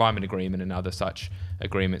Paris Climate Agreement and other such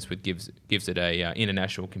agreements, which gives it a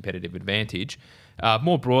international competitive advantage.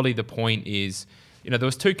 More broadly, the point is, there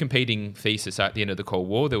was two competing theses at the end of the Cold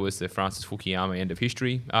War. There was the Francis Fukuyama end of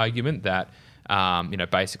history argument that,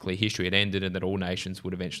 basically history had ended and that all nations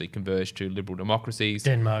would eventually converge to liberal democracies.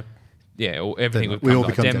 Denmark. Yeah, everything would We all come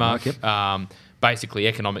like become Denmark. Denmark, Basically,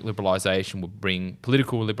 economic liberalisation would bring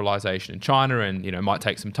political liberalisation in China, and it might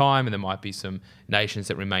take some time, and there might be some nations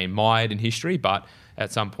that remain mired in history, but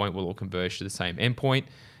at some point we'll all converge to the same endpoint.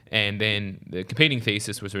 And then the competing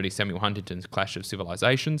thesis was really Samuel Huntington's Clash of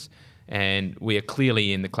Civilizations, and we are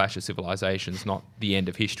clearly in the Clash of Civilizations, not the end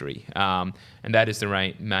of history. And that is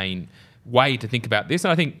the main way to think about this.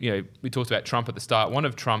 And I think, we talked about Trump at the start. One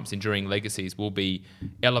of Trump's enduring legacies will be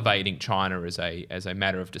elevating China as a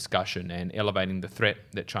matter of discussion and elevating the threat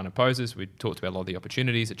that China poses. We talked about a lot of the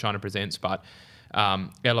opportunities that China presents, but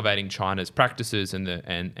elevating China's practices and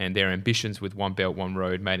their ambitions with One Belt, One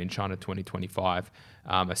Road, Made in China 2025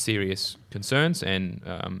 are serious concerns, and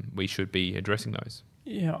we should be addressing those.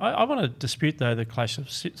 Yeah, I want to dispute, though, the clash of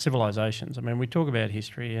civilizations. I mean, we talk about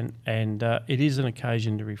history, and it is an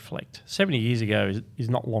occasion to reflect. 70 years ago is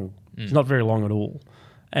not long. It's not very long at all.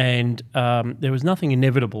 And there was nothing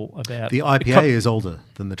inevitable about The IPA is older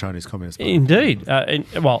than the Chinese Communist Party. Indeed,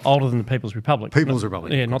 older than the People's Republic. People's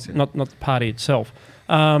Republic. Yeah, not the party itself.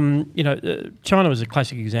 China was a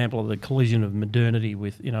classic example of the collision of modernity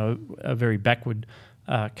with a very backward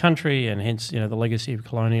country, and hence the legacy of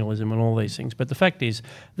colonialism and all these things. But the fact is,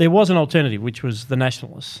 there was an alternative, which was the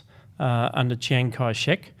nationalists under Chiang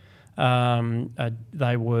Kai-shek.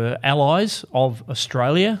 They were allies of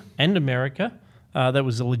Australia and America. That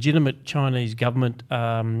was a legitimate Chinese government,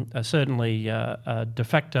 certainly de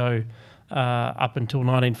facto up until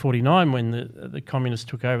 1949 when the communists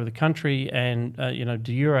took over the country, and de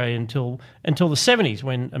jure until the 70s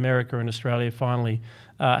when America and Australia finally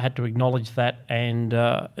had to acknowledge that, and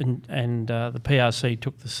the PRC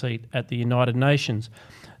took the seat at the United Nations.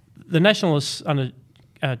 The nationalists under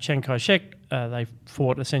Chiang Kai-shek, they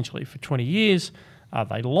fought essentially for 20 years.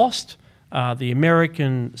 They lost. The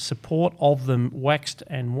American support of them waxed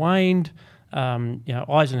and waned.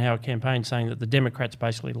 Eisenhower campaigned saying that the Democrats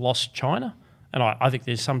basically lost China, and I think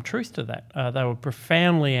there's some truth to that. They were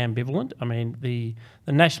profoundly ambivalent. I mean, the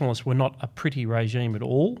nationalists were not a pretty regime at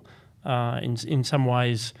all. In some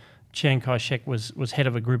ways, Chiang Kai-shek was head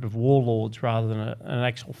of a group of warlords rather than an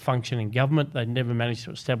actual functioning government. They'd never managed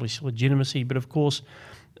to establish legitimacy, but of course,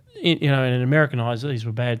 in American eyes, these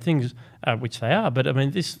were bad things, which they are. But I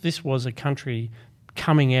mean, this was a country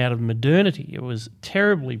coming out of modernity. It was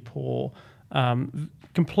terribly poor,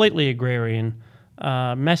 completely agrarian,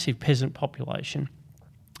 massive peasant population,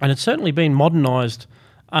 and it's certainly been modernised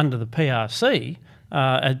under the PRC.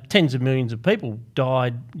 Tens of millions of people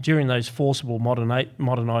died during those forcible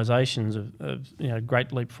modernisations of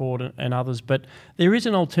Great Leap Forward and others. But there is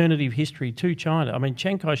an alternative history to China. I mean,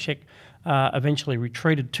 Chiang Kai-shek eventually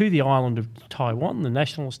retreated to the island of Taiwan. The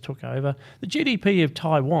nationalists took over. The GDP of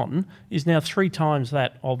Taiwan is now 3 times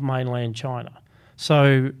that of mainland China.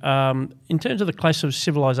 So in terms of the clash of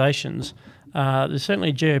civilisations, there's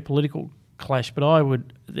certainly a geopolitical clash, but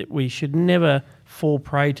we should never fall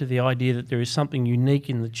prey to the idea that there is something unique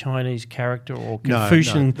in the Chinese character or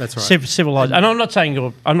Confucian civilization. And I'm not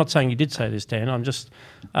saying you did say this, Dan. I'm just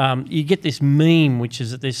you get this meme, which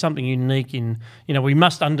is that there's something unique in we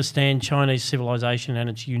must understand Chinese civilization and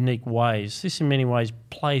its unique ways. This in many ways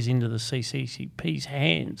plays into the CCCP's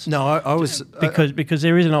hands. No, I was because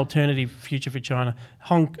there is an alternative future for China.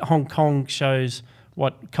 Hong Kong shows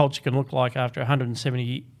what culture can look like after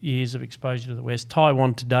 170 years of exposure to the West.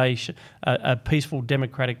 Taiwan today, a peaceful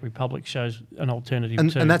democratic republic, shows an alternative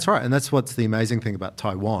too. And that's right. And that's what's the amazing thing about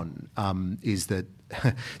Taiwan is that.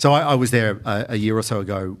 So I was there a year or so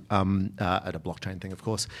ago at a blockchain thing, of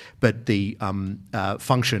course. But the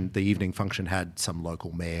the evening function, had some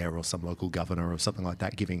local mayor or some local governor or something like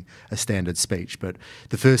that giving a standard speech. But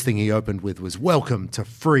the first thing he opened with was "Welcome to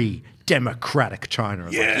free democratic China."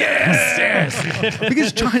 Yes.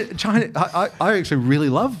 Because China, I actually really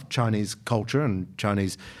love Chinese culture and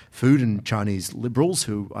Chinese food and Chinese liberals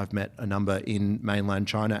who I've met a number in mainland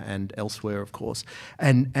China and elsewhere, of course.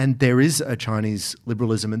 And there is a Chinese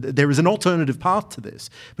liberalism, and there is an alternative path to this,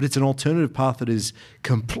 but it's an alternative path that is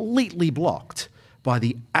completely blocked by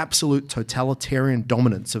the absolute totalitarian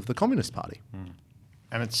dominance of the Communist Party.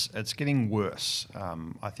 And it's getting worse,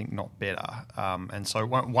 I think, not better. And so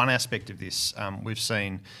one aspect of this we've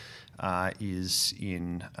seen is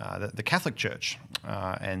in the Catholic Church.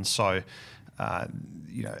 And so,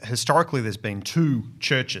 historically there's been 2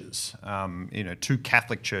 churches, 2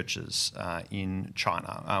 Catholic churches in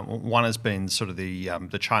China. One has been sort of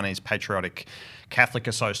the Chinese Patriotic Catholic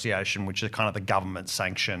Association, which is kind of the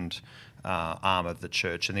government-sanctioned arm of the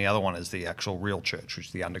church, and the other one is the actual real church,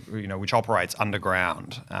 which is which operates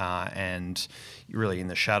underground and really in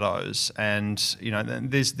the shadows. And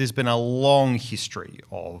there's been a long history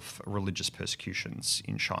of religious persecutions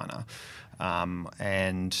in China.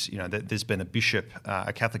 There's been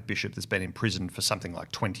a Catholic bishop that's been imprisoned for something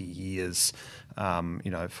like 20 years,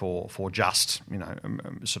 for just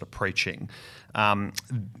sort of preaching.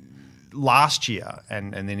 Last year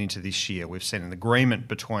and then into this year, we've seen an agreement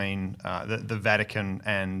between the Vatican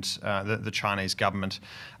and the Chinese government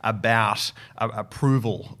about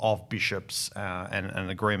approval of bishops and an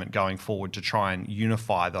agreement going forward to try and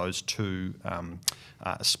unify those 2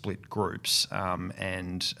 split groups.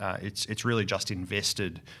 It's really just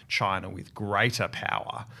invested China with greater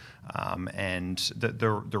power. And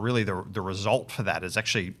the result for that is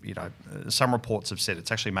actually, some reports have said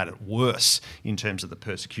it's actually made it worse in terms of the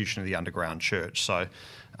persecution of the underground church. So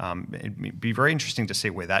it'd be very interesting to see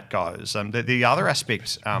where that goes. The other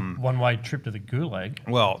aspect... one-way trip to the Gulag.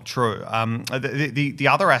 Well, true. The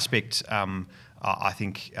other aspect I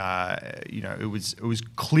think it was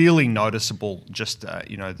clearly noticeable just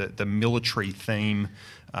the military theme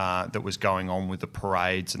that was going on with the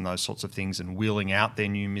parades and those sorts of things, and wheeling out their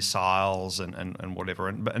new missiles and whatever.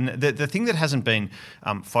 And the thing that hasn't been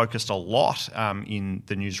focused a lot in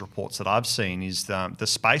the news reports that I've seen is the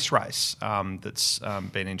space race that's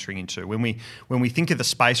been entering into. When we think of the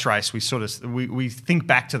space race, we think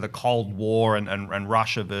back to the Cold War and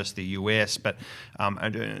Russia versus the US, but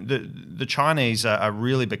the Chinese are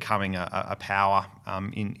really becoming a power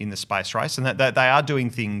in the space race, and that they are doing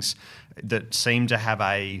things that seem to have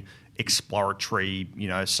a exploratory,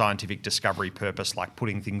 scientific discovery purpose, like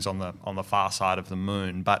putting things on the far side of the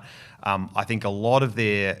moon. But I think a lot of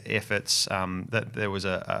their efforts, that there was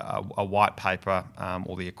a white paper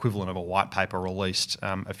or the equivalent of a white paper released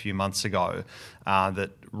a few months ago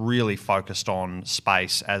that really focused on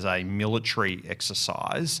space as a military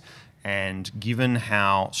exercise. And given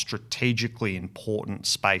how strategically important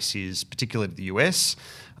space is, particularly to the US,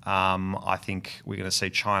 I think we're going to see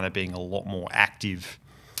China being a lot more active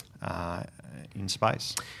in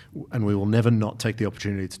space. And we will never not take the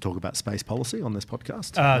opportunity to talk about space policy on this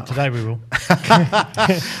podcast. Today we will.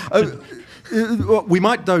 We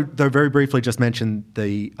might, though very briefly just mention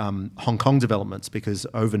the Hong Kong developments, because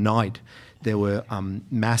overnight there were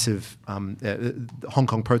massive Hong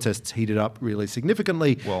Kong protests heated up really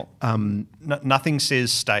significantly. Well, nothing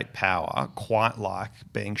says state power quite like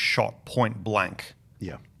being shot point blank.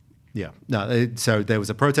 Yeah. No. So there was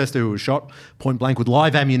a protester who was shot point blank with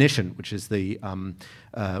live ammunition, which is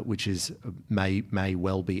may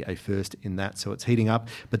well be a first in that. So it's heating up.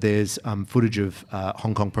 But there's footage of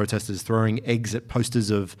Hong Kong protesters throwing eggs at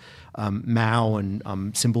posters of Mao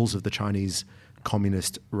and symbols of the Chinese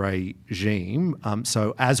Communist regime.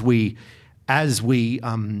 So as we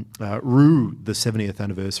rue the 70th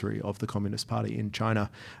anniversary of the Communist Party in China,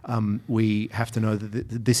 we have to know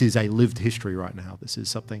that this is a lived history right now. This is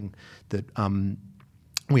something that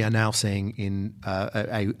we are now seeing in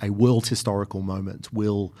a world historical moment.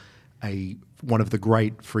 Will one of the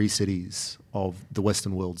great free cities of the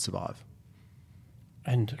Western world survive?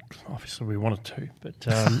 And obviously we want it to,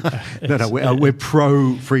 but we're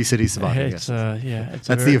pro free city surviving. That's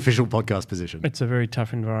the official podcast position. It's a very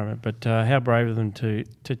tough environment, but how brave of them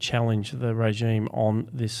to challenge the regime on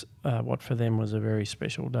this, what for them was a very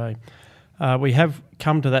special day. We have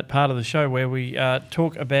come to that part of the show where we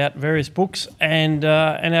talk about various books and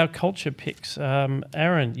our culture picks.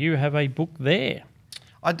 Aaron, you have a book there.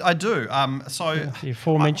 I do. The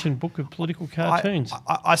aforementioned book of political cartoons.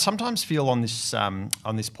 I sometimes feel on this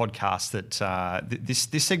podcast that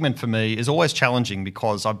this segment for me is always challenging,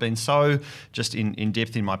 because I've been so just in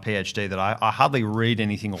depth in my PhD that I hardly read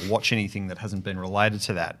anything or watch anything that hasn't been related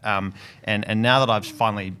to that. And now that I've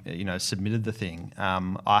finally submitted the thing,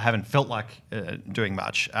 I haven't felt like doing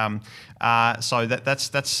much. So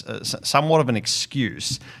that's somewhat of an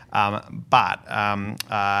excuse. But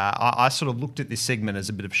I sort of looked at this segment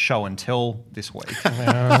as a bit of show and tell this week.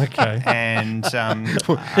 Okay. And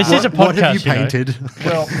this is a podcast. What have you painted?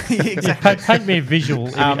 Well, exactly. Paint me a visual,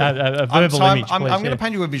 a verbal image, please. I'm going to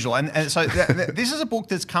paint you a visual. And so this is a book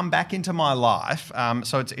that's come back into my life.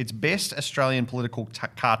 So it's Best Australian Political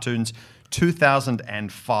Cartoons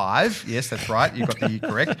 2005. Yes, that's right. You got the year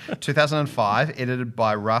correct. 2005, edited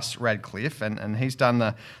by Russ Radcliffe, and he's done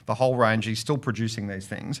the whole range. He's still producing these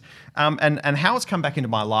things. And how it's come back into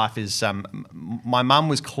my life is my mum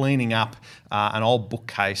was cleaning up an old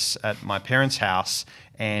bookcase at my parents' house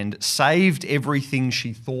and saved everything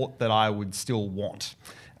she thought that I would still want.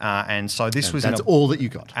 And so this was... That's all that you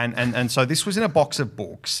got. And so this was in a box of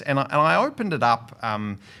books, and I opened it up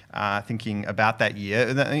thinking about that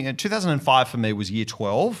year. 2005 for me was year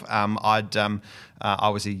 12. I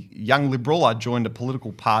was a young liberal. I joined a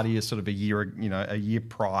political party as sort of a year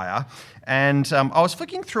prior, and I was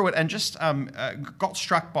flicking through it and just got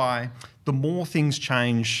struck by the more things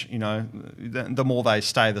change, the more they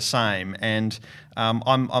stay the same. And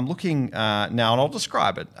I'm looking now, and I'll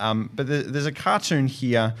describe it. But there's a cartoon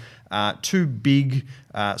here, two big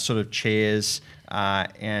sort of chairs,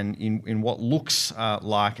 and in what looks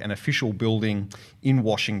like an official building in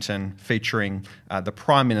Washington, featuring the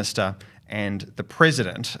Prime Minister and the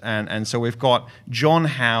President. And so we've got John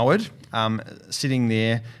Howard sitting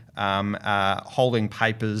there, holding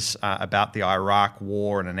papers about the Iraq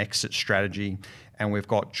War and an exit strategy, and we've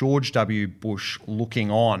got George W. Bush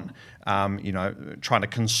looking on, trying to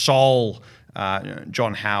console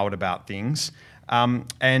John Howard about things, and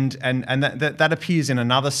that appears in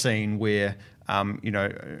another scene where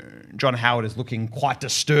John Howard is looking quite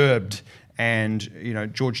disturbed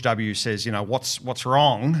And George W. says, what's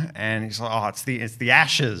wrong? And he's like, oh, it's the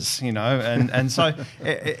ashes, And so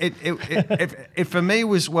it for me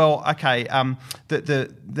was, well, okay.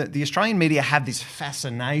 The Australian media have this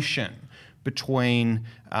fascination between,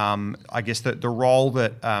 I guess, the role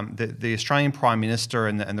that the Australian Prime Minister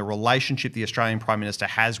and the relationship the Australian Prime Minister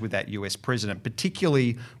has with that US President,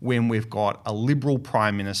 particularly when we've got a Liberal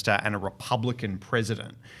Prime Minister and a Republican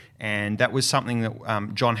President. And that was something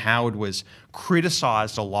that John Howard was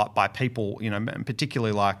criticised a lot by people,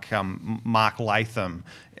 particularly like Mark Latham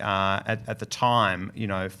at the time,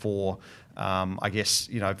 for I guess,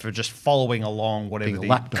 for just following along whatever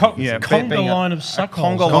Conga line of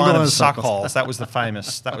suckholes. Conga line of suckholes. That was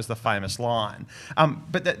the famous line.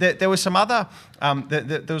 But there were some other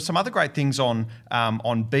there were some other great things on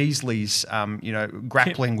Beazley's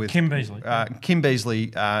grappling with Kim Beazley. Kim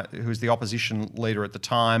Beazley, who was the opposition leader at the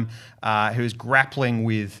time, who was grappling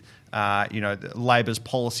with Labor's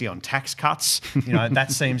policy on tax cuts. That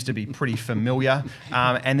seems to be pretty familiar.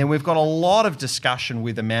 And then we've got a lot of discussion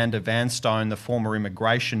with Amanda Vanstone, the former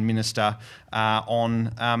immigration minister,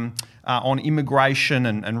 on immigration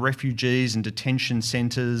and refugees and detention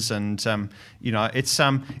centres. And it's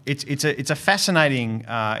a fascinating.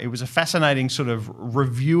 It was a fascinating sort of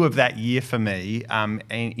review of that year for me,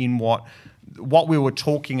 in what we were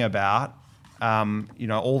talking about.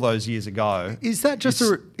 All those years ago. Is that just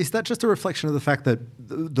a reflection of the fact that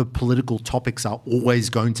the political topics are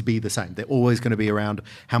always going to be the same? They're always going to be around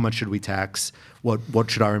how much should we tax,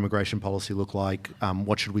 what should our immigration policy look like,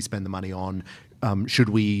 what should we spend the money on, should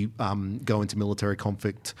we go into military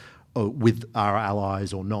conflict with our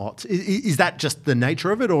allies or not? Is that just the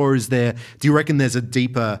nature of it, or do you reckon there's a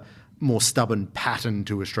deeper, more stubborn pattern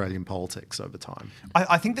to Australian politics over time?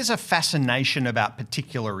 I think there's a fascination about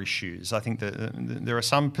particular issues. I think that there are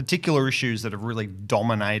some particular issues that have really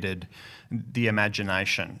dominated the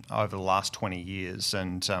imagination over the last 20 years,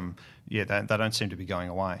 and they don't seem to be going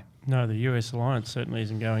away. No, the US alliance certainly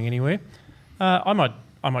isn't going anywhere. I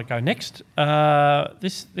might go next.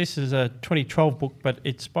 This is a 2012 book, but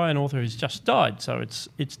it's by an author who's just died, so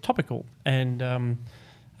it's topical. And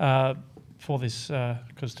for this,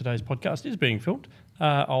 because today's podcast is being filmed,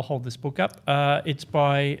 I'll hold this book up. It's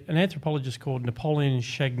by an anthropologist called Napoleon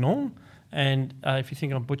Chagnon, and if you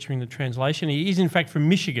think I'm butchering the translation, he is in fact from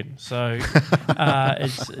Michigan, so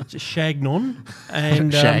it's Chagnon.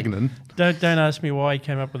 And Chagnon. Don't ask me why he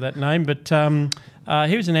came up with that name, but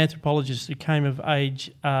he was an anthropologist who came of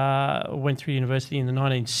age, went through university in the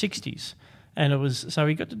 1960s. And so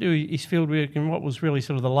he got to do his fieldwork in what was really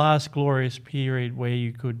sort of the last glorious period where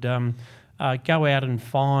you could go out and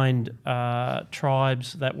find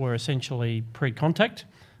tribes that were essentially pre-contact,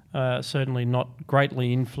 certainly not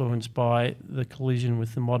greatly influenced by the collision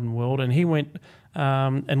with the modern world. And he went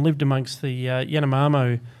and lived amongst the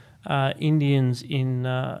Yanomamo Indians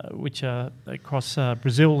which are across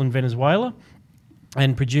Brazil and Venezuela,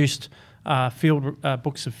 and produced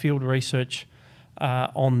books of field research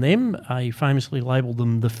on them. He famously labelled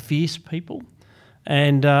them the fierce people.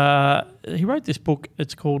 And he wrote this book.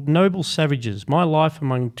 It's called Noble Savages, My Life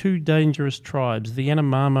Among Two Dangerous Tribes, the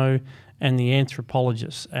Yanomamo and the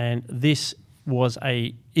Anthropologists. And this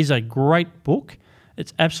is a great book.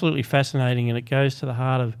 It's absolutely fascinating, and it goes to the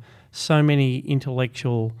heart of so many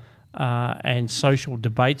intellectual and social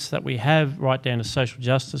debates that we have, right down to social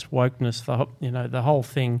justice, wokeness, the whole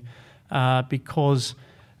thing, because...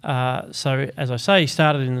 So, as I say, he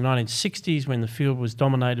started in the 1960s when the field was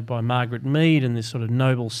dominated by Margaret Mead and this sort of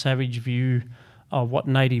noble savage view of what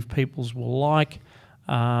native peoples were like.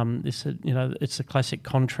 It's the classic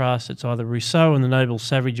contrast. It's either Rousseau and the noble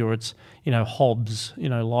savage, or it's Hobbes.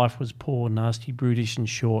 Life was poor, nasty, brutish, and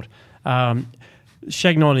short.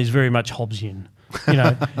 Chagnon is very much Hobbesian.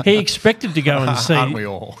 He expected to go and see. Aren't we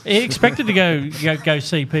all? He expected to go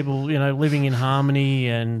see people, living in harmony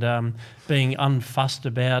and being unfussed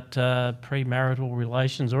about premarital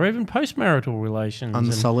relations or even postmarital relations,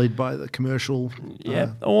 unsullied by the commercial.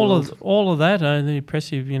 All of that, the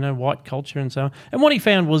oppressive, white culture and so on. And what he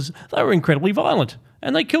found was they were incredibly violent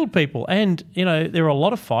and they killed people. And there were a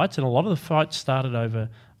lot of fights, and a lot of the fights started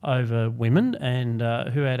over women and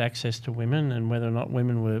who had access to women and whether or not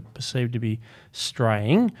women were perceived to be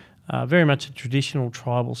straying, very much a traditional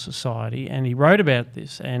tribal society. And he wrote about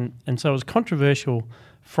this, and so it was controversial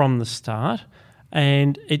from the start.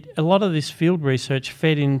 And a lot of this field research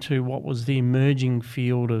fed into what was the emerging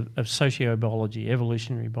field of sociobiology,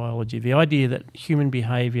 evolutionary biology, the idea that human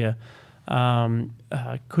behaviour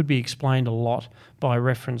could be explained a lot by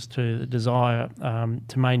reference to the desire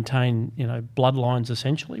to maintain, bloodlines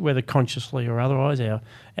essentially, whether consciously or otherwise,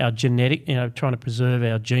 our genetic, trying to preserve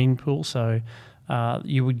our gene pool. So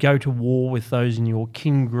you would go to war with those in your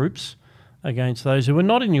kin groups against those who are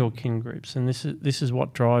not in your kin groups, and this is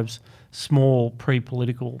what drives small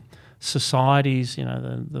pre-political societies.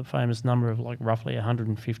 The famous number of roughly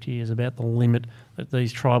 150 is about the limit that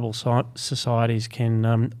these tribal societies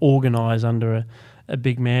can organise under a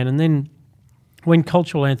big man. And then when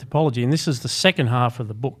cultural anthropology, and this is the second half of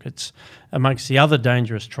the book, it's amongst the other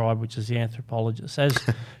dangerous tribe, which is the anthropologists. As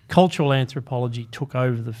cultural anthropology took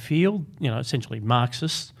over the field, essentially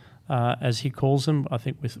Marxists, as he calls them, I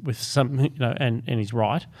think with some, and he's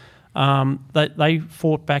right. They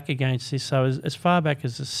fought back against this. So as far back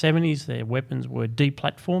as the 70s, their weapons were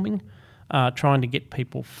deplatforming, trying to get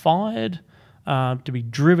people fired, to be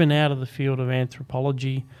driven out of the field of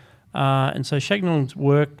anthropology. And so Chagnon's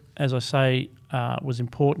work, as I say, was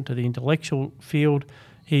important to the intellectual field.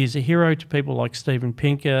 He's a hero to people like Steven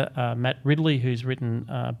Pinker, Matt Ridley, who's written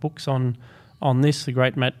books on this, the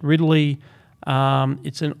great Matt Ridley.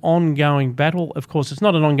 It's an ongoing battle. Of course, it's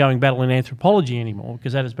not an ongoing battle in anthropology anymore,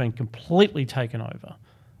 because that has been completely taken over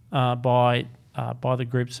by the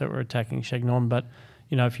groups that were attacking Chagnon. But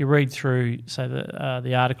if you read through, say,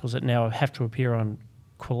 the articles that now have to appear on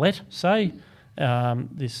Quillette, say,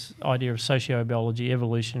 this idea of sociobiology,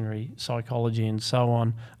 evolutionary psychology, and so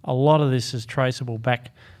on, a lot of this is traceable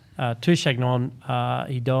back to Chagnon.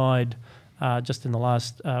 He died just in the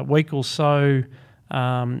last week or so.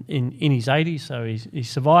 In his 80s, so he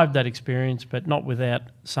survived that experience, but not without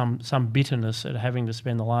some bitterness at having to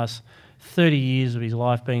spend the last 30 years of his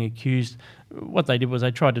life being accused. What they did was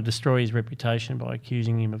they tried to destroy his reputation by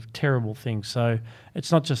accusing him of terrible things. So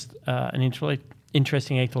it's not just an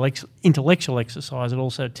interesting intellectual exercise, it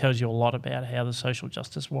also tells you a lot about how the social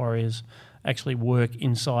justice warriors actually work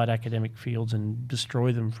inside academic fields and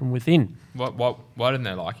destroy them from within. Why didn't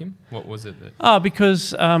they like him? What was it that...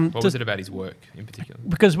 Because... what was it about his work in particular?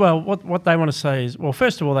 Because, what they want to say is,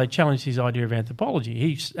 first of all, they challenged his idea of anthropology.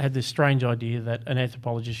 He had this strange idea that an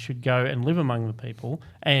anthropologist should go and live among the people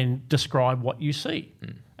and describe what you see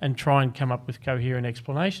and try and come up with coherent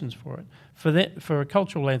explanations for it. For a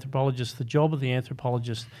cultural anthropologist, the job of the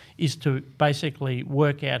anthropologist is to basically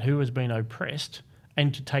work out who has been oppressed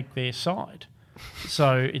and to take their side.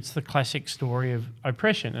 So it's the classic story of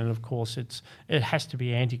oppression, and of course it has to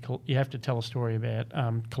be you have to tell a story about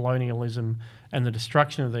colonialism and the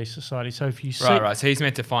destruction of these societies. So if you see... Right. So he's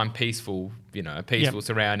meant to find peaceful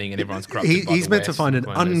surrounding, and everyone's corrupted. He's meant to find an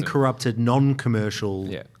uncorrupted,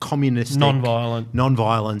 non-commercial, communistic,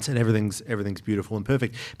 non-violent, and everything's beautiful and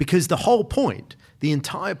perfect. Because the whole point, the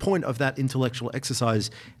entire point of that intellectual exercise,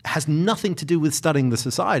 has nothing to do with studying the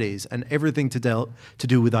societies and everything to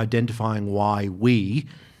do with identifying why we,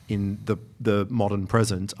 in the modern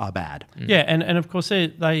present, are bad. Yeah, and of course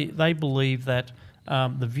they believe that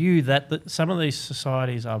the view that some of these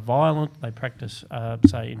societies are violent, they practice,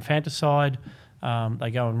 say, infanticide,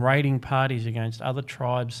 they go on raiding parties against other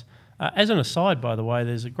tribes. As an aside, by the way,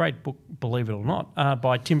 there's a great book, believe it or not,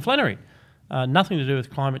 by Tim Flannery, nothing to do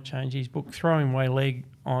with climate change. His book, Throwing Away Leg,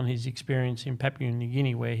 on his experience in Papua New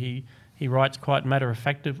Guinea, where he writes quite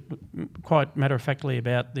matter-of-factly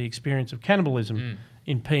about the experience of cannibalism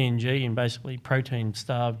in PNG, in basically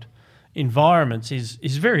protein-starved environments,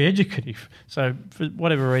 is very educative. So for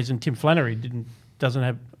whatever reason, Tim Flannery doesn't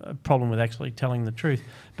have a problem with actually telling the truth.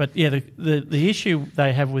 But yeah, the issue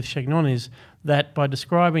they have with Chagnon is that by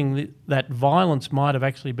describing that violence might have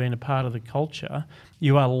actually been a part of the culture,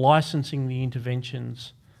 you are licensing the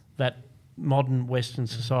interventions that modern Western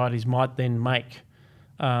societies might then make.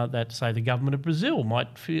 That, say, the government of Brazil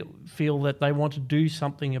might feel that they want to do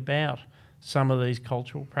something about some of these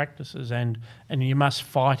cultural practices, and you must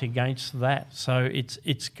fight against that. So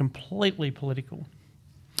it's completely political.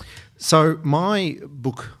 So my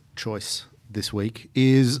book choice this week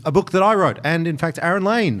is a book that I wrote, and in fact Aaron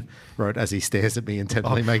Lane wrote, as he stares at me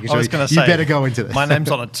intently, making sure you better go into this. My name's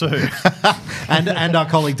on it too. and our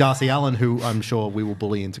colleague Darcy Allen, who I'm sure we will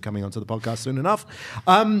bully into coming onto the podcast soon enough.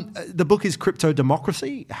 The book is Crypto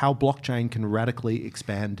Democracy: How Blockchain Can Radically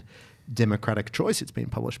Expand Democratic Choice. It's been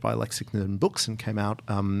published by Lexington Books and came out,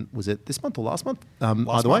 was it this month or last month?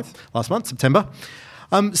 Last month, September.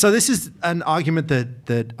 So this is an argument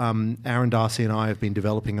that Aaron, Darcy and I have been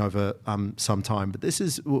developing over some time. But this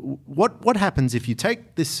is what happens if you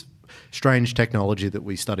take this strange technology that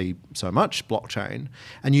we study so much, blockchain,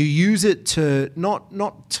 and you use it to not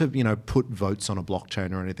to put votes on a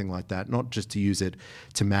blockchain or anything like that, not just to use it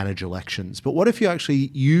to manage elections. But what if you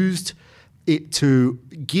actually used to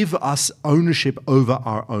give us ownership over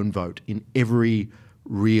our own vote in every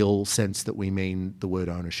real sense that we mean the word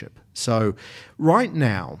ownership. So right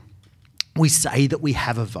now, we say that we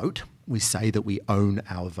have a vote. We say that we own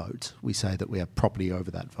our vote. We say that we have property over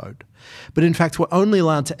that vote. But in fact, we're only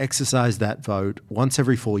allowed to exercise that vote once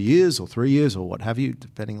every 4 years or 3 years or what have you,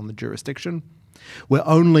 depending on the jurisdiction. We're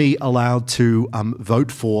only allowed to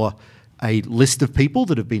vote for a list of people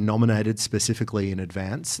that have been nominated specifically in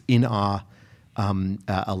advance in our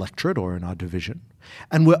electorate or in our division.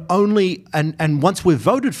 And we're only, and once we've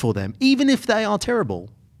voted for them, even if they are terrible,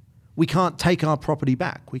 we can't take our property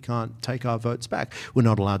back. We can't take our votes back. We're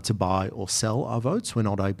not allowed to buy or sell our votes. We're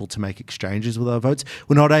not able to make exchanges with our votes.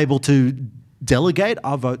 We're not able to delegate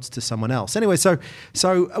our votes to someone else. Anyway, so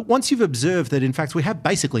once you've observed that, in fact, we have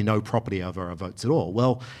basically no property over our votes at all,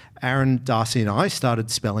 well, Aaron, Darcy and I started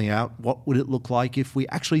spelling out what would it look like if we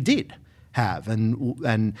actually did have.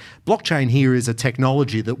 And blockchain here is a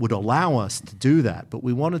technology that would allow us to do that. But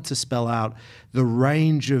we wanted to spell out the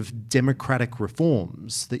range of democratic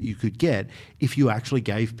reforms that you could get if you actually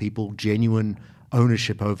gave people genuine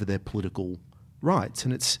ownership over their political rights.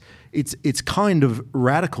 And it's kind of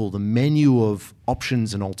radical, the menu of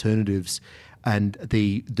options and alternatives and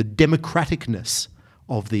the democraticness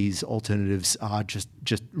of these alternatives are just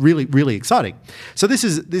really, really exciting. So this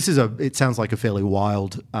is it sounds like a fairly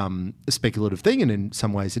wild speculative thing, and in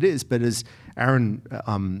some ways it is, but as Aaron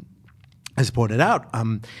has pointed out,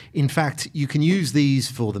 in fact, you can use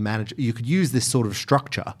these for you could use this sort of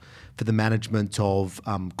structure for the management of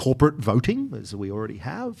corporate voting, as we already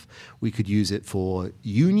have. We could use it for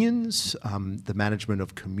unions, the management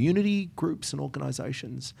of community groups and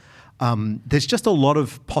organisations. There's just a lot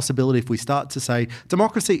of possibility if we start to say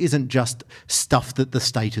democracy isn't just stuff that the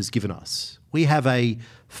state has given us. We have a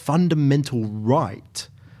fundamental right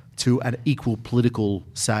to an equal political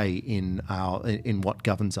say in what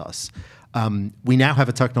governs us. We now have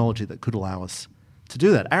a technology that could allow us to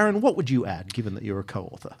do that. Aaron, what would you add, given that you're a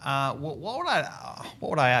co-author? What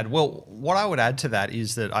would I add? Well, what I would add to that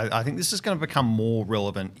is that I think this is going to become more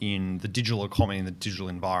relevant in the digital economy and the digital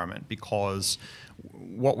environment, because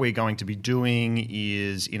what we're going to be doing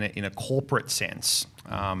is, in a corporate sense,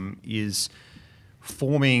 is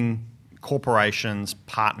forming corporations,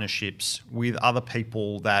 partnerships with other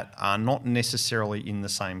people that are not necessarily in the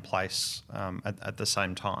same place at the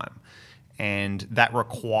same time. And that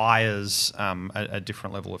requires a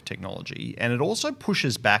different level of technology, and it also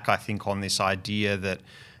pushes back, I think, on this idea that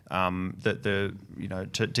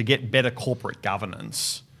to get better corporate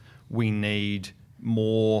governance, we need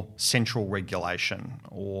more central regulation,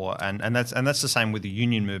 and that's the same with the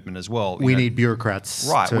union movement as well. We need bureaucrats,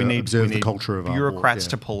 right? To observe the culture of bureaucrats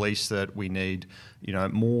our to police that. We need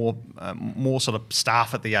more sort of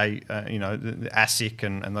staff at the the ASIC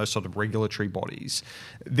and those sort of regulatory bodies.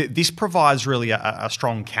 This provides really a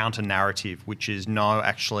strong counter narrative, which is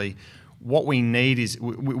actually. What we need is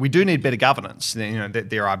we do need better governance.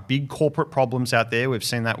 There are big corporate problems out there. We've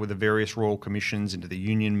seen that with the various royal commissions into the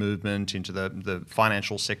union movement, into the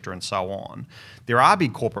financial sector, and so on. There are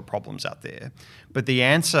big corporate problems out there, but the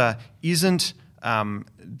answer isn't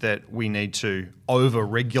that we need to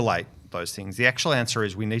over-regulate those things. The actual answer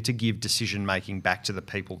is we need to give decision making back to the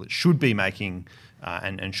people that should be making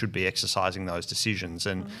and should be exercising those decisions.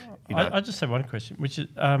 And I just have one question, which is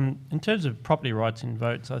in terms of property rights in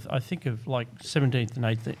votes. I think of like 17th and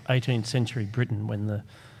 18th century Britain when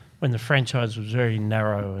the franchise was very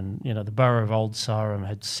narrow, and the borough of Old Sarum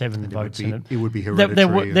had 7 votes in it. It would be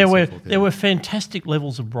hereditary. There were fantastic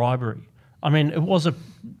levels of bribery. I mean, it was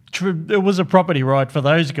a property right for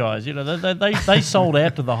those guys. They sold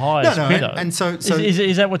out to the highest bidder. And so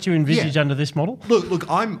is that what you envisage under this model? Look,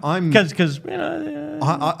 I'm because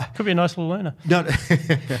could be a nice little earner. No,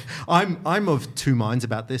 I'm of two minds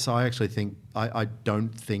about this. I actually think I don't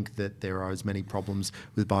think that there are as many problems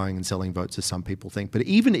with buying and selling votes as some people think. But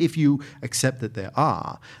even if you accept that there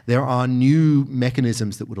are new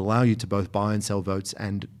mechanisms that would allow you to both buy and sell votes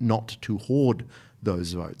and not to hoard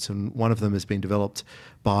those votes. And one of them has been developed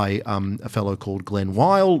by a fellow called Glenn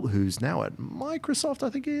Weil, who's now at Microsoft, I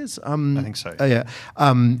think he is. I think so. Yeah.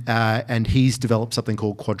 And he's developed something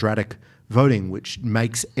called quadratic voting, which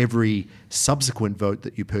makes every subsequent vote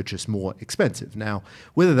that you purchase more expensive. Now,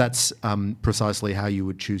 whether that's precisely how you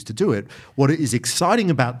would choose to do it, what is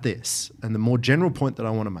exciting about this, and the more general point that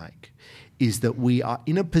I want to make, is that we are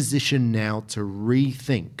in a position now to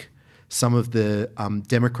rethink some of the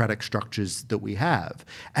democratic structures that we have.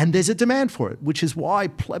 And there's a demand for it, which is why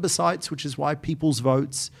plebiscites, which is why people's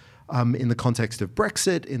votes in the context of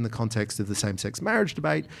Brexit, in the context of the same-sex marriage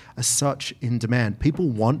debate, are such in demand. People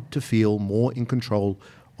want to feel more in control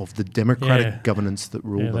of the democratic Yeah. governance that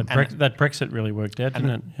rule them. That Brexit really worked out, didn't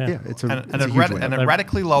it? Yeah, it's a And huge win. it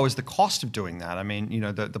radically lowers the cost of doing that. I mean,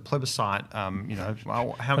 the plebiscite,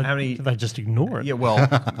 well, how many... They just ignore it. Yeah, well,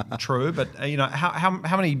 true, but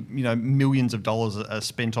how many millions of dollars are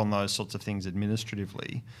spent on those sorts of things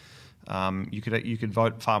administratively? You could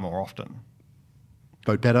vote far more often.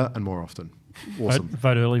 Vote better and more often. Awesome.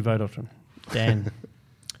 Vote early, vote often. Dan,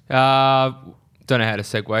 Don't know how to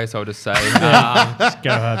segue, so I'll just say. just go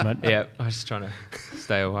hard, mate. Yeah, I was just trying to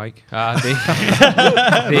stay awake.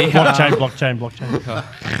 Blockchain.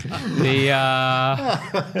 The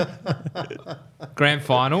grand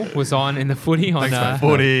final was on in the footy on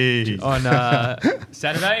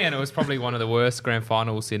Saturday, and it was probably one of the worst grand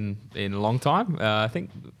finals in a long time. I think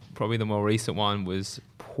probably the more recent one was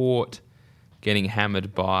Port getting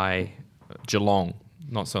hammered by Geelong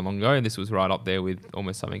not so long ago, and this was right up there with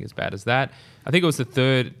almost something as bad as that. I think it was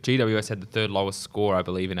GWS had the third lowest score, I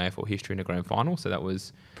believe, in AFL history in a grand final, so that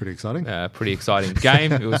was pretty exciting. Pretty exciting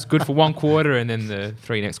game. It was good for one quarter, and then the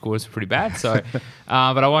three next quarters were pretty bad. So,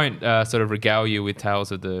 but I won't sort of regale you with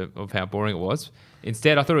tales of how boring it was.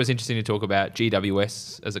 Instead, I thought it was interesting to talk about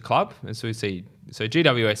GWS as a club. And so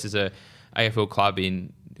GWS is a AFL club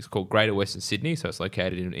it's called Greater Western Sydney, so it's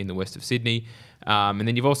located in the west of Sydney. And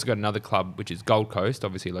then you've also got another club, which is Gold Coast,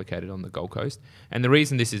 obviously located on the Gold Coast. And the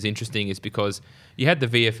reason this is interesting is because you had the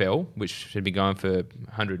VFL, which had been going for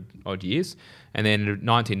 100 odd years. And then in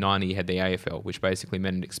 1990, you had the AFL, which basically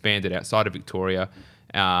meant it expanded outside of Victoria.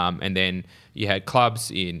 And then you had clubs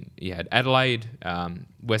you had Adelaide,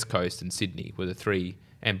 West Coast and Sydney were the three,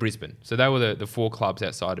 and Brisbane. So they were the four clubs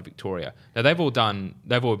outside of Victoria. Now they've all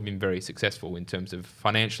been very successful in terms of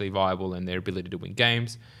financially viable and their ability to win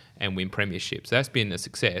games and win premierships. So that's been a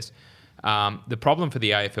success. The problem for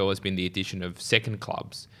the AFL has been the addition of second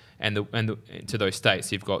clubs and to those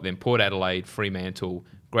states. You've got then Port Adelaide, Fremantle,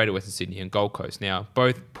 Greater Western Sydney and Gold Coast. Now,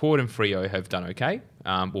 both Port and Freo have done okay.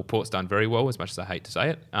 Port's done very well, as much as I hate to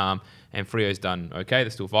say it. And Freo's done okay.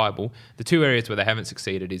 They're still viable. The two areas where they haven't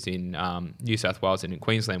succeeded is in New South Wales and in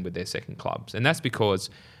Queensland with their second clubs. And that's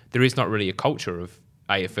because there is not really a culture of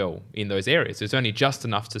AFL in those areas. There's only just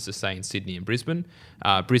enough to sustain Sydney and Brisbane.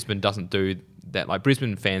 Brisbane doesn't do that. Like,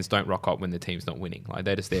 Brisbane fans don't rock up when the team's not winning. Like,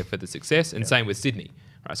 they're just there for the success. And same with Sydney.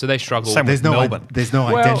 Right, so they struggle. There's no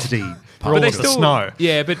identity. But they still snow.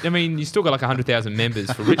 Yeah, but I mean, you still got like 100,000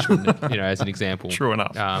 members for Richmond, as an example. True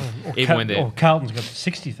enough. Carlton's got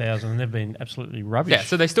 60,000, and they've been absolutely rubbish. Yeah,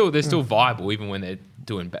 so they're still viable even when they're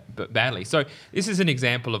doing badly. So this is an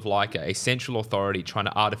example of like a central authority trying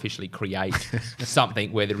to artificially create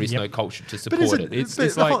something where there is no culture to support it.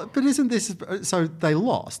 But isn't this so? They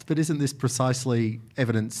lost, but isn't this precisely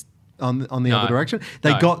evidence on the other direction?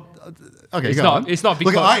 They got. Okay, it's not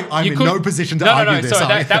because I'm in no position to argue this. So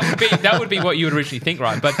that would be what you would originally think,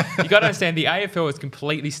 right? But you got to understand the AFL has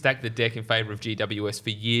completely stacked the deck in favour of GWS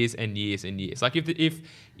for years and years and years. Like if the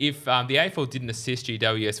AFL didn't assist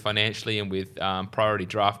GWS financially and with priority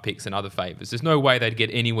draft picks and other favours, there's no way they'd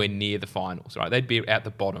get anywhere near the finals, right? They'd be at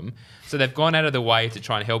the bottom. So they've gone out of the way to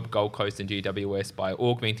try and help Gold Coast and GWS by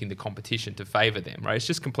augmenting the competition to favour them, right? It's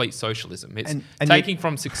just complete socialism. It's taking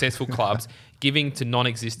from successful clubs, giving to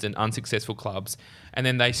non-existent, unsuccessful clubs, and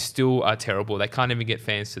then they still are terrible. They can't even get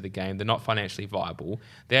fans to the game. They're not financially viable.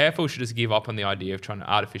 The AFL should just give up on the idea of trying to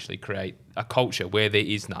artificially create a culture where there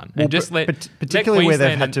is none. And particularly where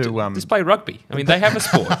they've had to just play rugby. I mean, they have a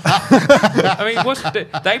sport. I mean,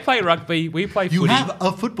 they play rugby. We play footy. You have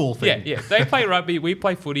a football thing. Yeah. They play rugby. We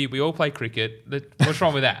play footy. We all play cricket. What's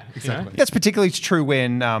wrong with that? Exactly. That's particularly true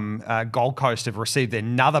when Gold Coast have received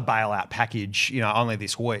another bailout package, only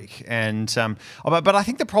this week. And but I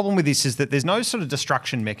think the problem with this is that there's no sort of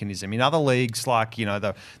destruction mechanism in other leagues like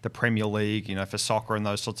the Premier League, for soccer and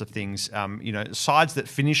those sorts of things. Sides that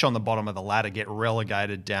finish on the bottom of the ladder get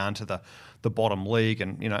relegated down to the bottom league,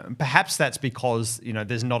 and perhaps that's because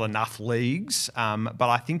there's not enough leagues. But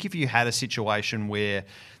I think if you had a situation where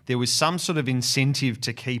there was some sort of incentive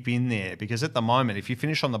to keep in there, because at the moment, if you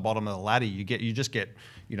finish on the bottom of the ladder, you just get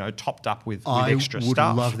topped up with extra stuff. I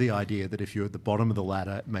would love the idea that if you're at the bottom of the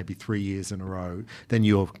ladder, maybe 3 years in a row, then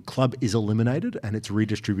your club is eliminated and its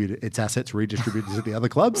assets redistributed to the other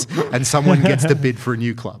clubs, and someone gets to bid for a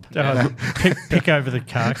new club. Pick over the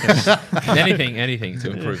carcass. anything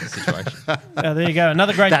to improve the situation. There you go.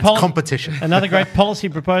 Another great That's competition. Another great policy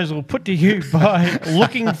proposal put to you by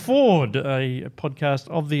Looking Forward, a podcast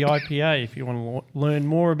of the IPA. If you want to learn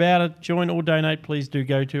more about it, join or donate, please do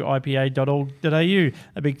go to ipa.org.au.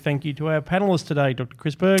 A big thank you to our panellists today, Dr.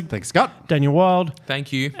 Chris Berg. Thanks, Scott. Daniel Wild.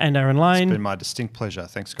 Thank you. And Aaron Lane. It's been my distinct pleasure.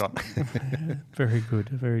 Thanks, Scott. Very good.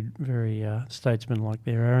 Very, very statesman-like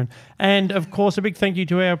there, Aaron. And, of course, a big thank you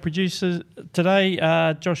to our producers today,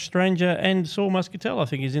 Josh Stranger and Saul Muscatel, I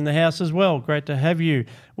think, is in the house as well. Great to have you.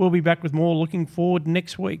 We'll be back with more Looking Forward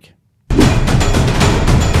next week.